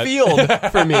left field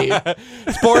for me.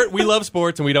 We love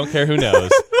sports, and we don't care who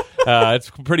knows. It's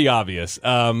pretty obvious.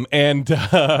 So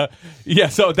that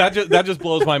just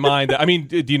blows my mind. I mean,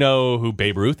 do you know who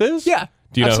Babe Ruth is? Yeah.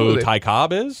 Do you know absolutely. who Ty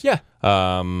Cobb is? Yeah.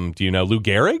 Do you know Lou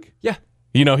Gehrig? Yeah.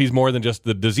 You know he's more than just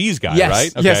the disease guy, Yes.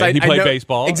 right? Okay. Yes, he played know.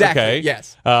 baseball. Exactly. Okay.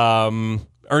 Yes.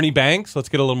 Ernie Banks. Let's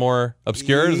get a little more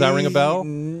obscure. Does that ring a bell?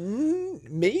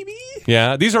 Maybe.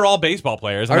 Yeah. These are all baseball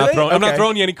players. I'm Are not they? I'm not Okay.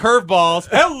 throwing you any curveballs.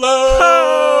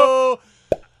 Hello.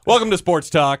 Welcome to Sports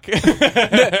Talk.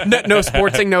 No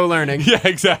sportsing, no learning. Yeah,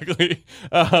 exactly.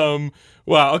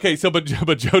 Wow. Okay. So, but Joe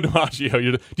DiMaggio,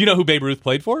 do you know who Babe Ruth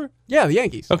played for? Yeah, the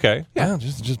Yankees. Okay. Yeah. Wow,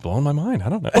 just blowing my mind. I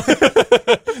don't know.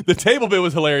 The table bit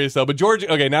was hilarious though. But George.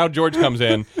 Okay, now George comes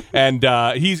in and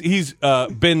he's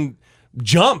been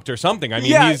jumped or something. I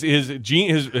mean, Yeah.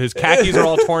 his khakis are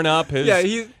all torn up.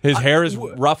 His hair is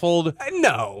ruffled.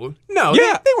 No,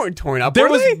 Yeah. they weren't torn up. There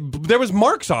were they? there was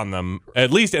marks on them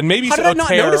at least, and maybe How did I a not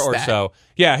tear notice or that? so.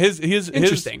 Yeah, his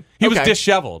Interesting. He was Okay.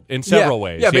 disheveled in several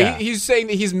ways. Yeah, but he's saying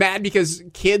that he's mad because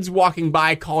kids walking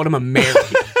by called him a Mary.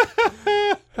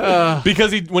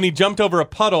 Because when he jumped over a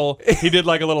puddle, he did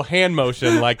like a little hand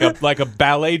motion, like a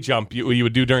ballet jump you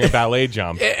would do during a ballet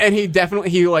jump. And he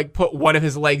put one of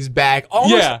his legs back,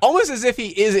 almost as if he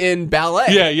is in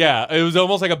ballet. Yeah. It was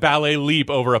almost like a ballet leap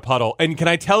over a puddle. And can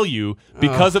I tell you,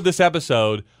 because of this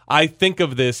episode, I think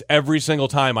of this every single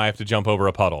time I have to jump over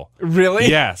a puddle. Really?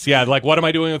 Yes. Yeah. Like, what am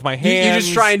I doing with my hands? You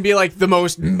just try and be like the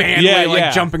most manly,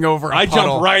 jumping over a puddle. I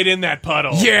jump right in that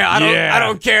puddle. Yeah, I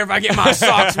don't care if I get my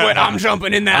socks wet. I'm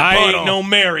jumping in that I puddle. ain't no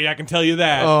Mary, I can tell you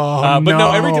that. Oh, but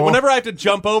no. whenever I have to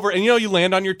jump over, and you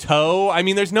land on your toe, I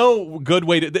mean, there's no good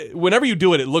way to. Whenever you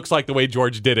do it, it looks like the way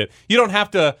George did it. You don't have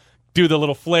to do the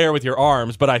little flare with your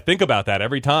arms, but I think about that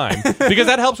every time because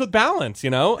that helps with balance, I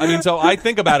mean, so I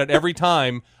think about it every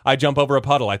time I jump over a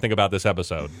puddle. I think about this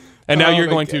episode. And now you're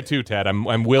going to too, Ted.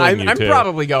 I'm willing you to. I'm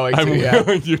probably going to, I'm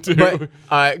willing you to.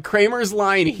 But Kramer's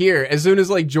line here, as soon as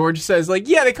George says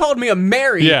yeah, they called me a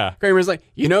Mary. Yeah. Kramer's like,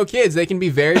 kids, they can be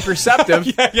very perceptive.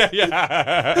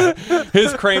 Yeah.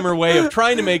 His Kramer way of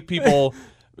trying to make people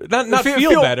not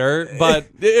feel better, but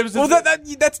it was. Well,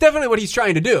 that's definitely what he's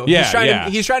trying to do. Yeah,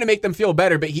 he's trying to make them feel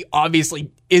better, but he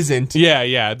obviously isn't.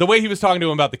 Yeah. The way he was talking to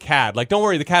him about the cat, like, don't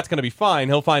worry, the cat's going to be fine.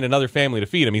 He'll find another family to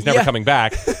feed him. He's never coming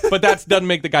back. But that doesn't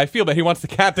make the guy feel bad. He wants the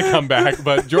cat to come back,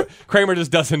 but Kramer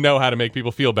just doesn't know how to make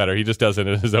people feel better. He just does it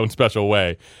in his own special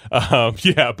way.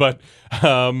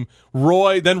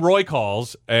 Roy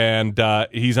calls, and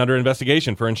he's under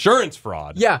investigation for insurance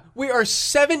fraud. Yeah, we are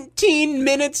 17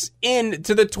 minutes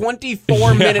into the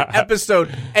 24-minute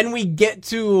episode, and we get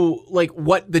to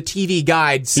what the TV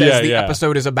guide says the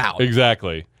episode is about.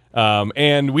 Exactly.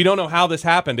 And we don't know how this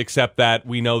happened, except that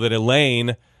we know that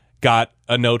Elaine got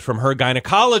a note from her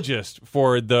gynecologist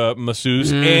for the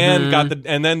masseuse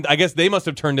and then I guess they must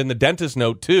have turned in the dentist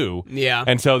note too. Yeah.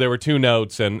 And so there were two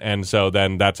notes and so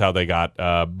then that's how they got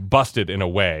busted in a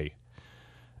way.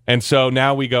 And so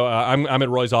now we go I'm at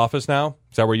Roy's office now.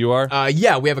 Is that where you are?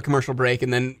 Yeah, we have a commercial break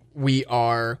and then we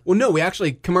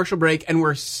actually commercial break and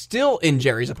we're still in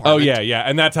Jerry's apartment. Oh yeah.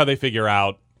 And that's how they figure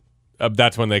out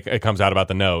that's when it comes out about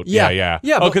the note. Yeah.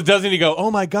 Because doesn't he go, oh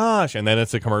my gosh, and then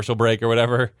it's a commercial break or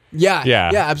whatever?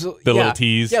 Yeah, absolutely. The little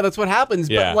tease. Yeah, that's what happens.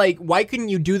 Yeah. But why couldn't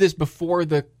you do this before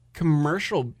the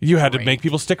commercial? You had to break? make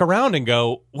people stick around and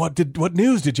go, what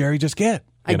news did Jerry just get?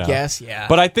 I guess, yeah.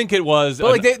 But I think it was.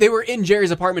 But they were in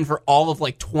Jerry's apartment for all of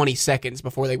 20 seconds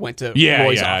before they went to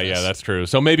Roy's office. Yeah, that's true.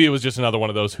 So maybe it was just another one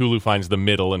of those Hulu finds the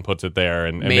middle and puts it there,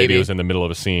 and maybe it was in the middle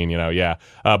of a scene.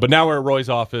 But now we're at Roy's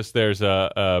office. There's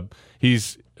Roy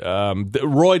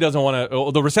doesn't want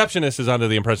to. The receptionist is under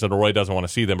the impression that Roy doesn't want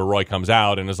to see them, but Roy comes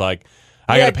out and is like,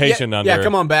 I got a patient under. Yeah,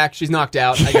 come on back. She's knocked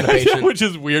out. I got a patient. Which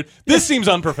is weird. This seems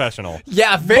unprofessional.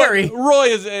 Yeah, very. But Roy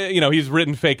is, he's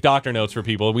written fake doctor notes for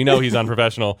people. We know he's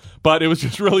unprofessional, but it was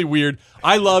just really weird.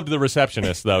 I loved the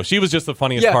receptionist, though. She was just the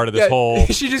funniest part of this whole.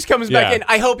 She just comes back in.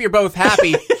 I hope you're both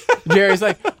happy. Jerry's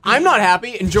like, I'm not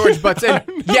happy. And George butts in.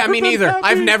 Yeah, me neither.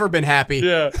 I've never been happy.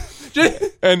 Yeah.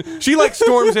 And she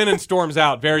storms in and storms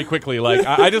out very quickly.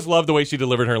 I just love the way she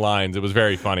delivered her lines. It was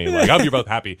very funny. I hope you're both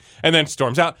happy. And then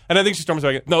storms out. And I think she storms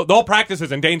back in. No, the whole practice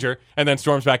is in danger. And then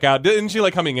storms back out. Isn't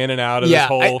she coming in and out of this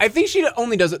whole? I think she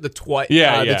only does it the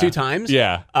 2 times.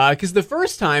 Yeah. Because the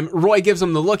first time Roy gives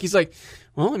him the look, he's like,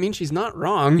 well, I mean, she's not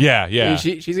wrong. Yeah. I mean,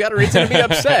 she's got a reason to be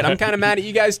upset. I'm kind of mad at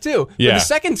you guys too. Yeah. But the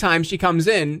second time she comes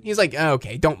in, he's like,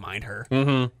 okay, don't mind her.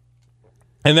 Mm-hmm.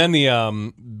 And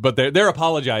then but they're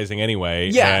apologizing anyway.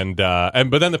 Yeah.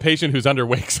 But then the patient who's under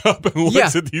wakes up and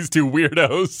looks at these two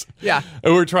weirdos. Yeah.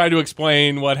 And we're trying to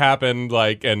explain what happened,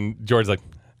 and George's like,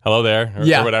 hello there,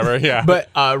 or whatever. Yeah. But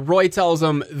Roy tells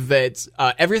them that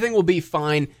everything will be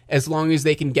fine as long as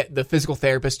they can get the physical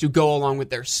therapist to go along with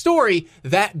their story,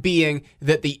 that being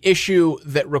that the issue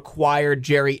that required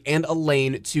Jerry and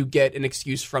Elaine to get an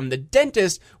excuse from the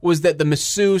dentist was that the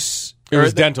masseuse... It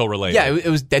was dental related. Yeah, it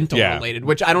was dental related,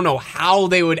 which I don't know how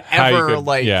they would ever,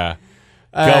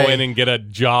 go in and get a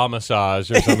jaw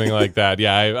massage or something like that.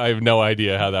 Yeah, I have no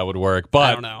idea how that would work.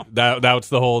 But I don't know. That's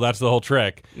the whole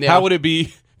trick. Yeah. How would it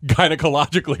be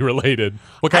gynecologically related?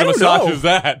 What kind of massage is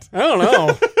that? I don't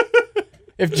know.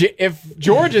 If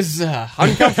George is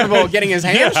uncomfortable getting his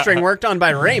hamstring worked on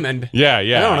by Raymond, I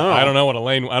don't know. I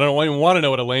don't even want to know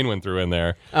what Elaine went through in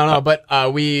there. I don't know, but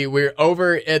we're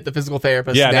over at the physical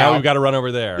therapist. Yeah, now we've got to run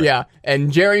over there. Yeah,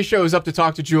 and Jerry shows up to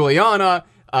talk to Juliana,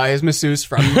 his masseuse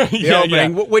from the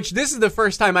opening. Which this is the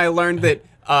first time I learned that.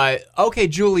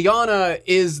 Juliana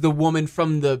is the woman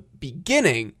from the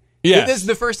beginning. Yes. This is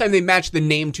the first time they matched the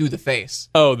name to the face.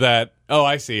 Oh,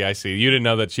 I see. You didn't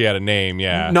know that she had a name,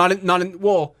 yeah. Not in.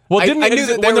 Well, I knew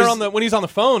that when he's on the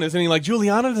phone, isn't he like,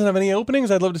 Juliana doesn't have any openings?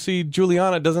 I'd love to see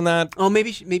Juliana. Doesn't that? Oh, maybe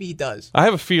he does. I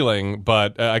have a feeling,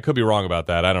 but I could be wrong about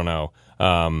that. I don't know.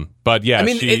 But yeah, I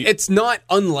mean, it's not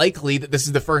unlikely that this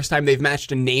is the first time they've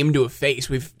matched a name to a face.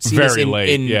 We've seen this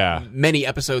in many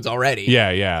episodes already.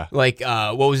 Yeah. Like,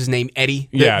 what was his name? Eddie?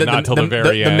 Not till the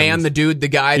very end. The man, the dude, the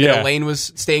guy that Elaine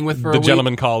was staying with for a week. The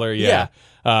gentleman caller,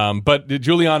 but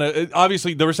Juliana,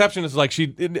 obviously, the receptionist is like,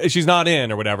 she's not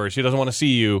in or whatever. She doesn't want to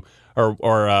see you or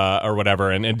whatever.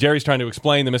 And Jerry's trying to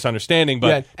explain the misunderstanding,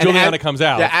 but Juliana comes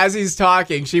out. Yeah, as he's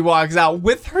talking, she walks out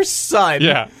with her son.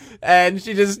 Yeah. And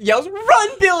she just yells, "Run,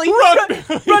 Billy! Run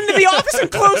to the office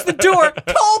and close the door!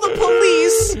 Call the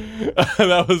police!"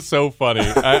 That was so funny.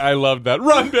 I loved that.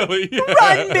 Run, Billy! Yeah.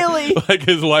 Run, Billy! Like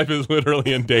his life is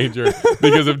literally in danger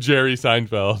because of Jerry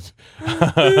Seinfeld.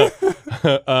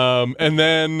 And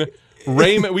then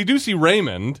Raymond, we do see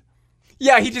Raymond.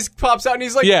 Yeah, he just pops out and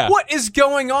he's like, "What is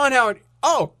going on out?"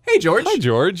 Oh, hey George. Hi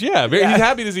George. Yeah, he's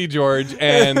happy to see George,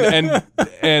 and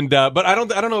but I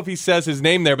don't know if he says his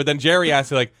name there. But then Jerry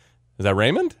asks, like, "Is that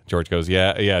Raymond?" George goes,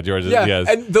 "Yeah." George, yes.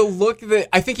 And the look that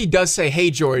I think he does say,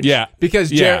 "Hey George," because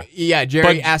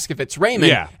Jerry asks if it's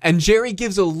Raymond, and Jerry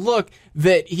gives a look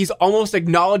that he's almost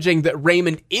acknowledging that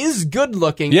Raymond is good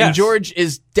looking, and George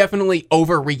is definitely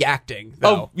overreacting. Though.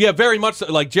 Oh, yeah, very much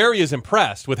so. Like, Jerry is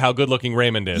impressed with how good looking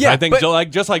Raymond is. Yeah, I think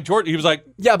just like George, he was like,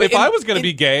 but if I was going to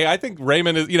be gay, I think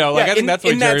Raymond is, I think that's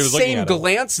what Jerry was looking at. In that same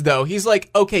glance, though, he's like,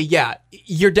 okay,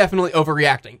 you're definitely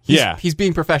overreacting. He's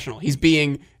being professional. He's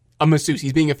being a masseuse.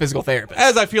 He's being a physical therapist.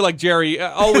 As I feel like Jerry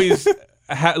always...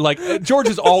 George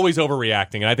is always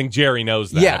overreacting, and I think Jerry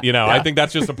knows that. I think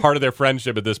that's just a part of their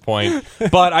friendship at this point.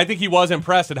 But I think he was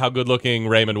impressed at how good looking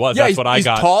Raymond was. That's what I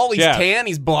got. He's tall, he's tan,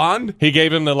 he's blonde. He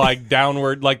gave him the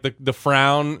downward, the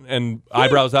frown and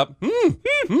eyebrows up.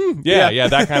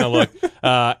 That kind of look.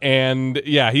 And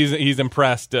he's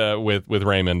impressed with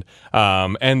Raymond.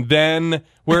 And then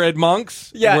we're at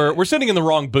Monk's. We're sitting in the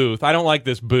wrong booth. I don't like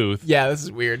this booth. Yeah, this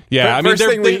is weird. Yeah,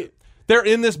 they're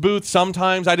in this booth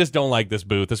sometimes. I just don't like this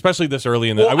booth, especially this early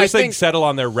in the... I wish they'd settle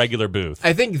on their regular booth.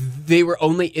 I think they were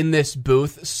only in this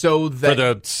booth so that... For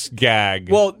the gag.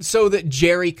 Well, so that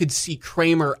Jerry could see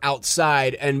Kramer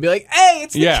outside and be like, "Hey,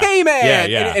 it's the K-Man!"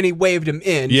 Yeah. And he waved him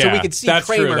in. Yeah. So we could see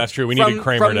Kramer. That's true. We needed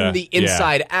Kramer from the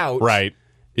inside out. Right.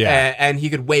 Yeah. And he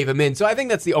could wave him in. So I think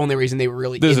that's the only reason they were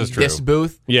really in this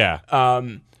booth. Yeah.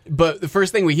 But the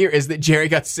first thing we hear is that Jerry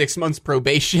got 6 months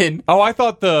probation. Oh, I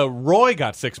thought Roy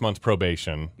got 6 months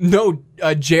probation. No,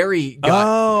 Jerry got...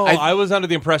 Oh, I was under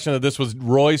the impression that this was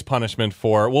Roy's punishment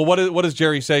for... Well, what does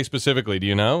Jerry say specifically? Do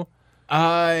you know?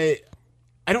 I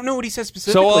don't know what he says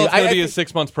specifically. So it's going to be a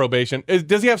 6 months probation.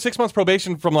 Does he have 6 months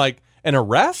probation from, an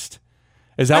arrest?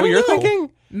 Is that what you're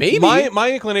thinking? Maybe.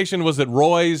 My inclination was that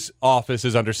Roy's office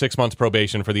is under 6 months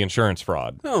probation for the insurance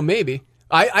fraud. Oh, maybe.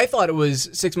 I thought it was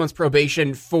 6 months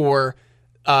probation for...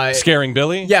 scaring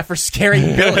Billy? Yeah, for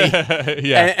scaring Billy.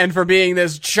 And for being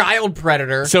this child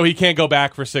predator. So he can't go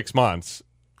back for 6 months.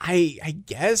 I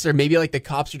guess, or maybe the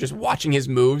cops are just watching his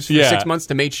moves for 6 months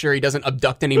to make sure he doesn't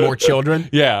abduct any more children.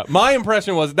 Yeah, my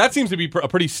impression was that seems to be a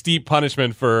pretty steep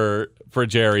punishment for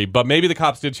Jerry, but maybe the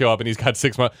cops did show up and he's got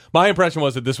 6 months. My impression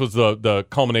was that this was the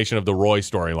culmination of the Roy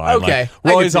storyline. Okay,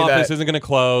 Roy's office isn't going to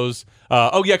close.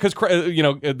 Because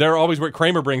they're always what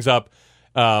Kramer brings up.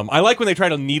 I like when they try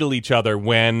to needle each other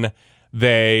when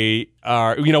they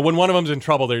are, when one of them's in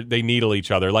trouble, they needle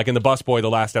each other. Like in the Busboy, the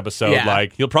last episode,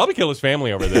 like he'll probably kill his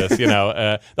family over this.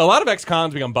 A lot of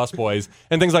ex-cons become busboys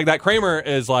and things like that. Kramer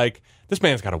is like, this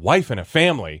man's got a wife and a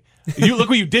family. You look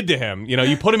what you did to him.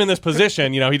 You put him in this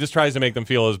position. He just tries to make them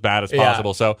feel as bad as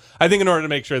possible. Yeah. So I think in order to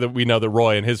make sure that we know that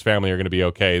Roy and his family are going to be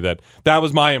okay, that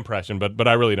was my impression, but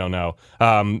I really don't know.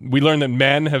 We learned that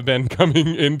men have been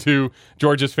coming into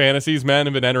George's fantasies. Men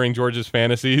have been entering George's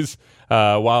fantasies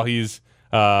while he's,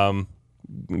 jerking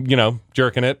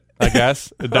it, I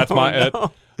guess. That's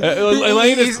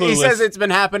Elaine is clueless. He says it's been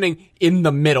happening in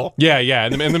the middle. Yeah,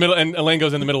 in the middle, and Elaine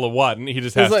goes in the middle of what? And he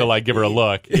just has to give her a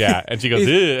look. Yeah, and she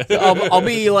goes, I'll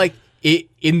be like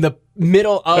in the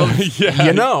middle of,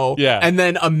 yeah. And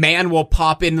then a man will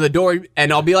pop into the door,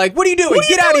 and I'll be like, what are you doing?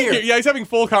 Get out of here. Yeah, he's having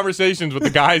full conversations with the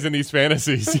guys in these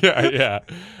fantasies. Yeah.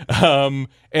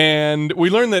 And we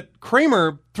learned that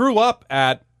Kramer threw up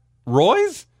at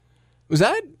Roy's? Was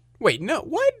that? Wait, no,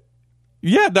 what?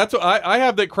 Yeah, that's what I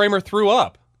have, that Kramer threw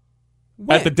up.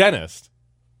 When? At the dentist.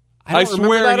 I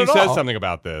swear he says something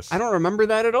about this. I don't remember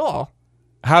that at all.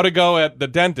 How to go at the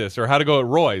dentist or how to go at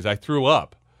Roy's. I threw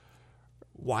up.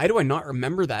 Why do I not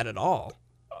remember that at all?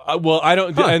 Well, I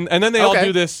don't. Huh. And then they all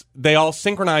do this. They all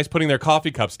synchronize putting their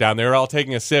coffee cups down. They're all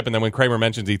taking a sip, and then when Kramer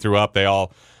mentions he threw up, they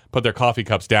all put their coffee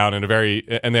cups down and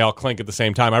they all clink at the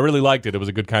same time. I really liked it. It was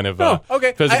a good kind of physical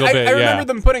bit. I remember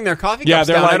them putting their coffee cups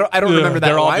down. Like, I don't remember that.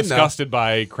 They're all line, disgusted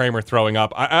by Kramer throwing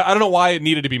up. I don't know why it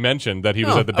needed to be mentioned that he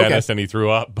was at the dentist and he threw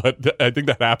up, but I think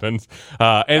that happens.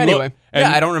 Anyway,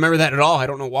 I don't remember that at all. I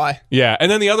don't know why. Yeah,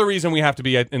 and then the other reason we have to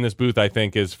be in this booth, I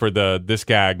think, is for this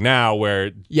gag now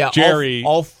where Jerry...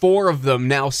 all four of them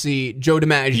now see Joe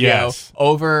DiMaggio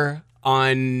over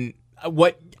on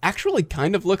what... actually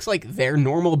kind of looks like their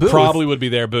normal booth. Probably would be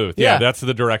their booth. Yeah, that's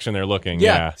the direction they're looking.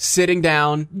 Yeah. Sitting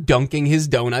down, dunking his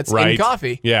donuts in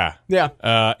coffee. Yeah.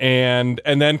 And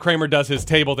then Kramer does his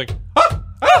table thing.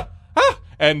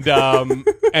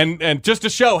 And just to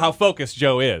show how focused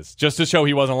Joe is. Just to show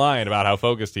he wasn't lying about how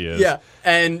focused he is. Yeah.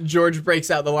 And George breaks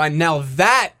out the line, now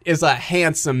that is a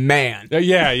handsome man.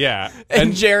 Yeah.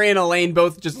 And Jerry and Elaine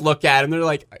both just look at him. They're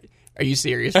like... Are you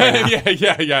serious right now?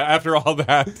 Yeah. After all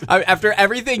that, after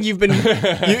everything you've been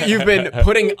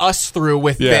putting us through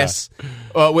with this,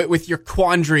 with your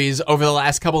quandaries over the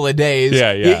last couple of days,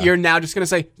 you're now just gonna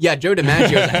say, yeah, Joe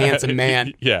DiMaggio is a handsome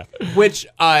man. Yeah. Which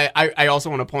I also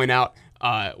want to point out,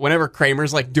 whenever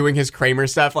Kramer's like doing his Kramer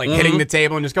stuff, like hitting the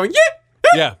table and just going,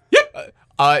 yeah.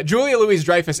 Julia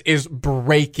Louis-Dreyfus is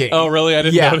breaking. Oh, really? I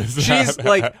didn't notice that. She's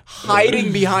like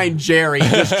hiding behind Jerry,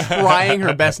 just trying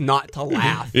her best not to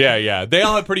laugh. Yeah. They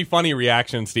all had pretty funny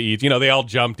reactions to each. They all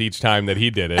jumped each time that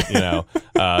he did it.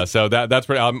 So that's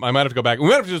pretty. I might have to go back. We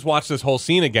might have to just watch this whole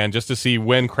scene again just to see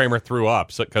when Kramer threw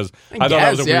up, because I thought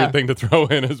that was a weird thing to throw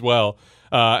in as well.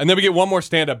 And then we get one more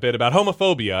stand-up bit about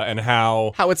homophobia and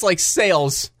how it's like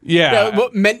sales. Yeah.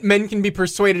 Men can be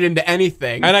persuaded into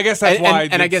anything. And I guess that's why...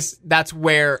 And I guess that's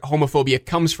where homophobia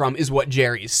comes from, is what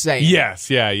Jerry is saying. Yes,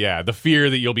 yeah. The fear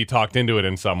that you'll be talked into it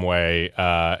in some way.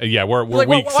 We're like,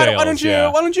 weak sales. Why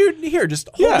don't you, here, just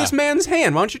hold this man's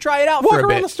hand. Why don't you try it out for a bit?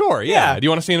 Walk around the store, yeah. Do you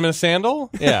want to see him in a sandal?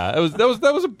 Yeah,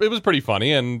 it was pretty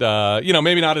funny. And,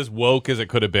 maybe not as woke as it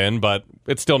could have been, but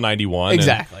it's still 91.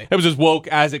 Exactly. It was as woke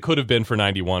as it could have been for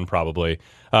 91, probably.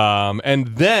 And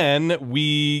then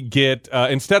we get,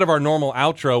 instead of our normal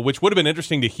outro, which would have been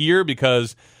interesting to hear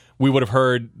because we would have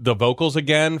heard the vocals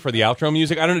again for the outro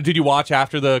music. I don't know, did you watch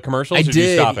after the commercials? Did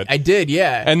you stop it? I did,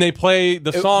 yeah. And they play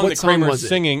the song that Kramer's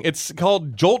singing. It's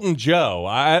called Joltin' Joe.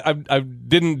 I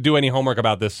didn't do any homework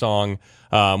about this song.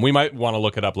 We might want to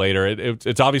look it up later.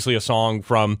 It's obviously a song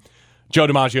from Joe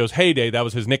DiMaggio's heyday. That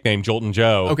was his nickname, Joltin'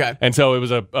 Joe. Okay. And so it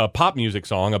was a pop music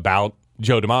song about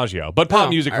Joe DiMaggio, but pop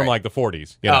music from like the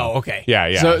 40s. Oh, okay.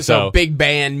 Yeah. So big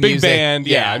band music. Big band,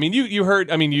 yeah. I mean, you heard,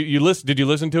 you listened, did you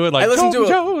listen to it? Like, I listened to it.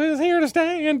 Joe is here to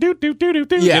stay and do.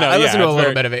 Yeah, I listened to a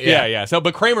little bit of it, Yeah. So,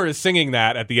 but Kramer is singing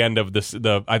that at the end of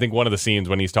I think one of the scenes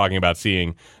when he's talking about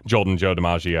seeing Joltin' Joe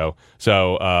DiMaggio.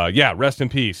 So, rest in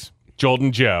peace,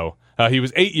 Joltin' Joe. He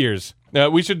was 8 years.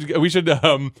 We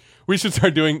should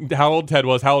start doing how old Ted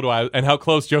was, how old I, and how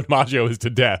close Joe DiMaggio is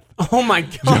to death. Oh my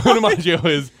God. Joe DiMaggio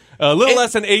is a little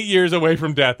less than 8 years away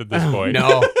from death at this point.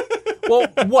 No. Well,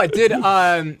 what did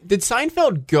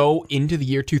Seinfeld go into the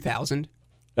year 2000?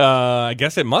 I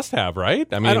guess it must have, right?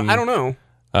 I mean, I don't know.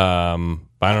 I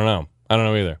don't know. I don't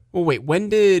know either. Well, wait. When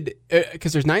did?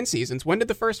 Because there's 9 seasons. When did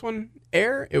the first one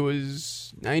air? It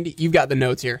was 90. You've got the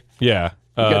notes here. Yeah.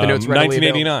 You got the notes readily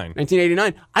 1989.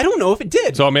 1989. I don't know if it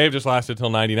did. So it may have just lasted till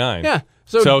 99. Yeah.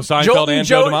 So Seinfeld and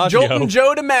Joe DiMaggio. Jolton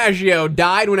Joe DiMaggio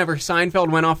died whenever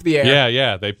Seinfeld went off the air.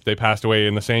 Yeah. They passed away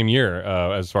in the same year,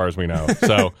 as far as we know.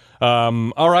 So,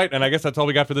 all right. And I guess that's all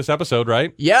we got for this episode,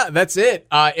 right? Yeah, that's it.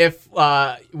 If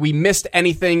we missed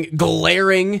anything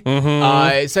glaring,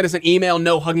 send us an email,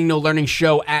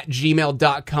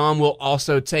 nohuggingnolearningshow@gmail.com. We'll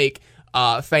also take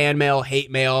fan mail,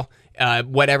 hate mail,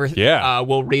 whatever. Yeah.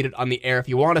 We'll read it on the air if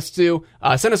you want us to.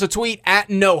 Send us a tweet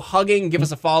 @nohugging. Give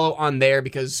us a follow on there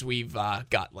because we've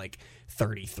got like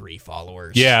 33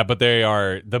 followers. Yeah, but they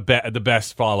are the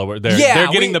best follower.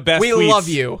 They're getting the best we tweets. love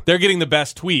you. They're getting the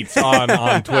best tweets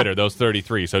on Twitter, those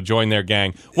 33. So join their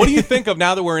gang. What do you think of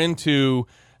now that we're into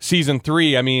season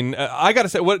 3? I mean, I got to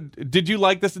say, what did you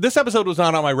like this? This episode was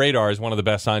not on my radar as one of the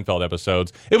best Seinfeld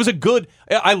episodes. It was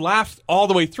I laughed all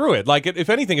the way through it. Like, if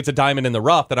anything, it's a diamond in the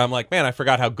rough that I'm like, man, I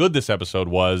forgot how good this episode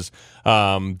was.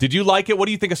 Did you like it? What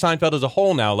do you think of Seinfeld as a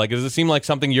whole now? Like, does it seem like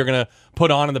something you're going to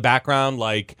put on in the background,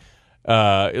 like,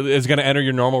 is going to enter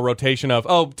your normal rotation of,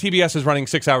 TBS is running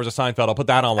 6 hours of Seinfeld, I'll put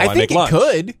that on while I make lunch? I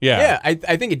think it could. Yeah.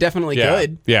 I think it definitely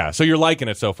could. Yeah, so you're liking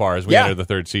it so far as we enter the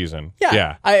third season.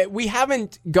 Yeah. We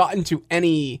haven't gotten to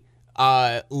any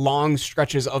long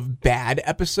stretches of bad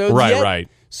episodes yet. Right.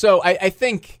 So I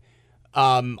think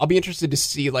I'll be interested to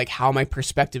see like how my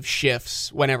perspective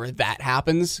shifts whenever that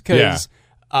happens, because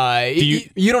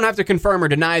you don't have to confirm or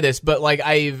deny this, but like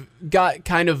I've got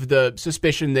kind of the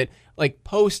suspicion that like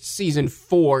post season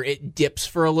 4 it dips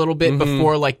for a little bit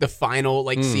before like the final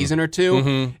like season or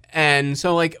two, and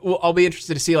so like I'll be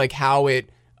interested to see like how it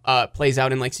plays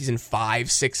out in like season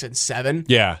 5, 6, and 7.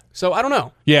 Yeah. So I don't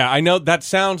know. Yeah, I know that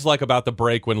sounds like about the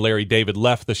break when Larry David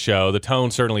left the show. The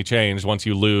tone certainly changed once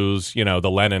you lose,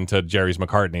 the Lennon to Jerry's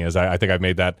McCartney, as I think I've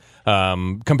made that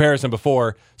comparison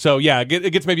before. So yeah,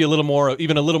 it gets maybe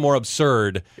even a little more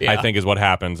absurd, I think, is what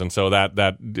happens. And so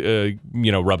that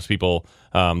rubs people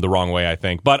the wrong way, I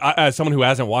think. But as someone who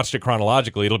hasn't watched it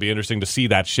chronologically, it'll be interesting to see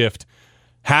that shift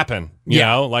happen. You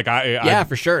know, like I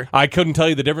for sure. I couldn't tell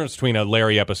you the difference between a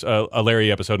Larry episode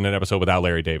and an episode without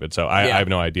Larry David. So I have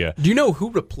no idea. Do you know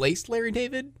who replaced Larry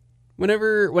David?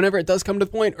 Whenever it does come to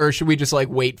the point, or should we just like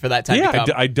wait for that time to come?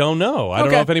 I don't know. I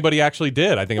don't know if anybody actually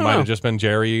did. I think it might have just been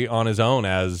Jerry on his own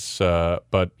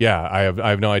but yeah, I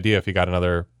have no idea if he got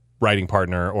another writing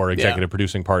partner or executive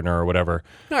producing partner or whatever,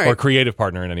 or creative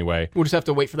partner in any way. We'll just have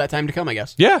to wait for that time to come, I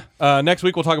guess. Yeah. Next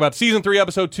week we'll talk about season 3,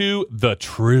 episode 2, The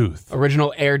Truth.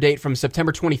 Original air date from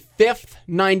September 25th,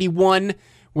 91,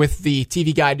 with the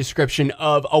TV Guide description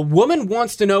of a woman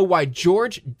wants to know why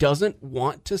George doesn't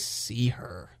want to see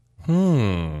her. I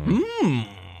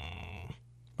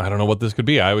don't know what this could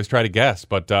be. I always try to guess,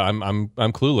 but I'm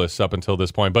clueless up until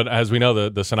this point. But as we know,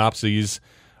 the synopses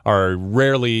are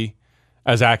rarely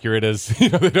as accurate as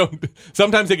they don't.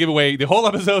 Sometimes they give away the whole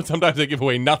episode. Sometimes they give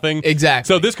away nothing. Exactly.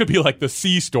 So this could be like the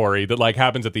C story that like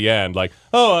happens at the end. Like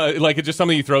like it's just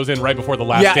something he throws in right before the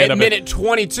last. Yeah, at minute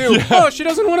 22. Yeah. Oh, she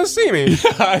doesn't want to see me.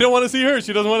 I don't want to see her.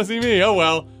 She doesn't want to see me. Oh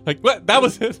well. Like what? That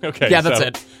was it. Okay. Yeah, that's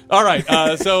it. All right.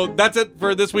 So that's it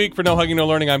for this week for No Hugging, No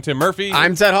Learning. I'm Tim Murphy.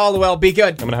 I'm Ted Hollowell. Be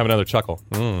good. I'm gonna have another chuckle.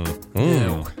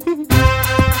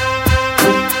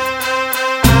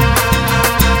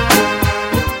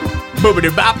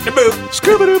 Boop-a-doo-bop-da-boop.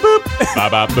 Scooby-doo-boop.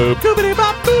 Bop-bop-boop.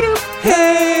 Boop-a-doo-bop-doo-doo.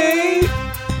 Hey!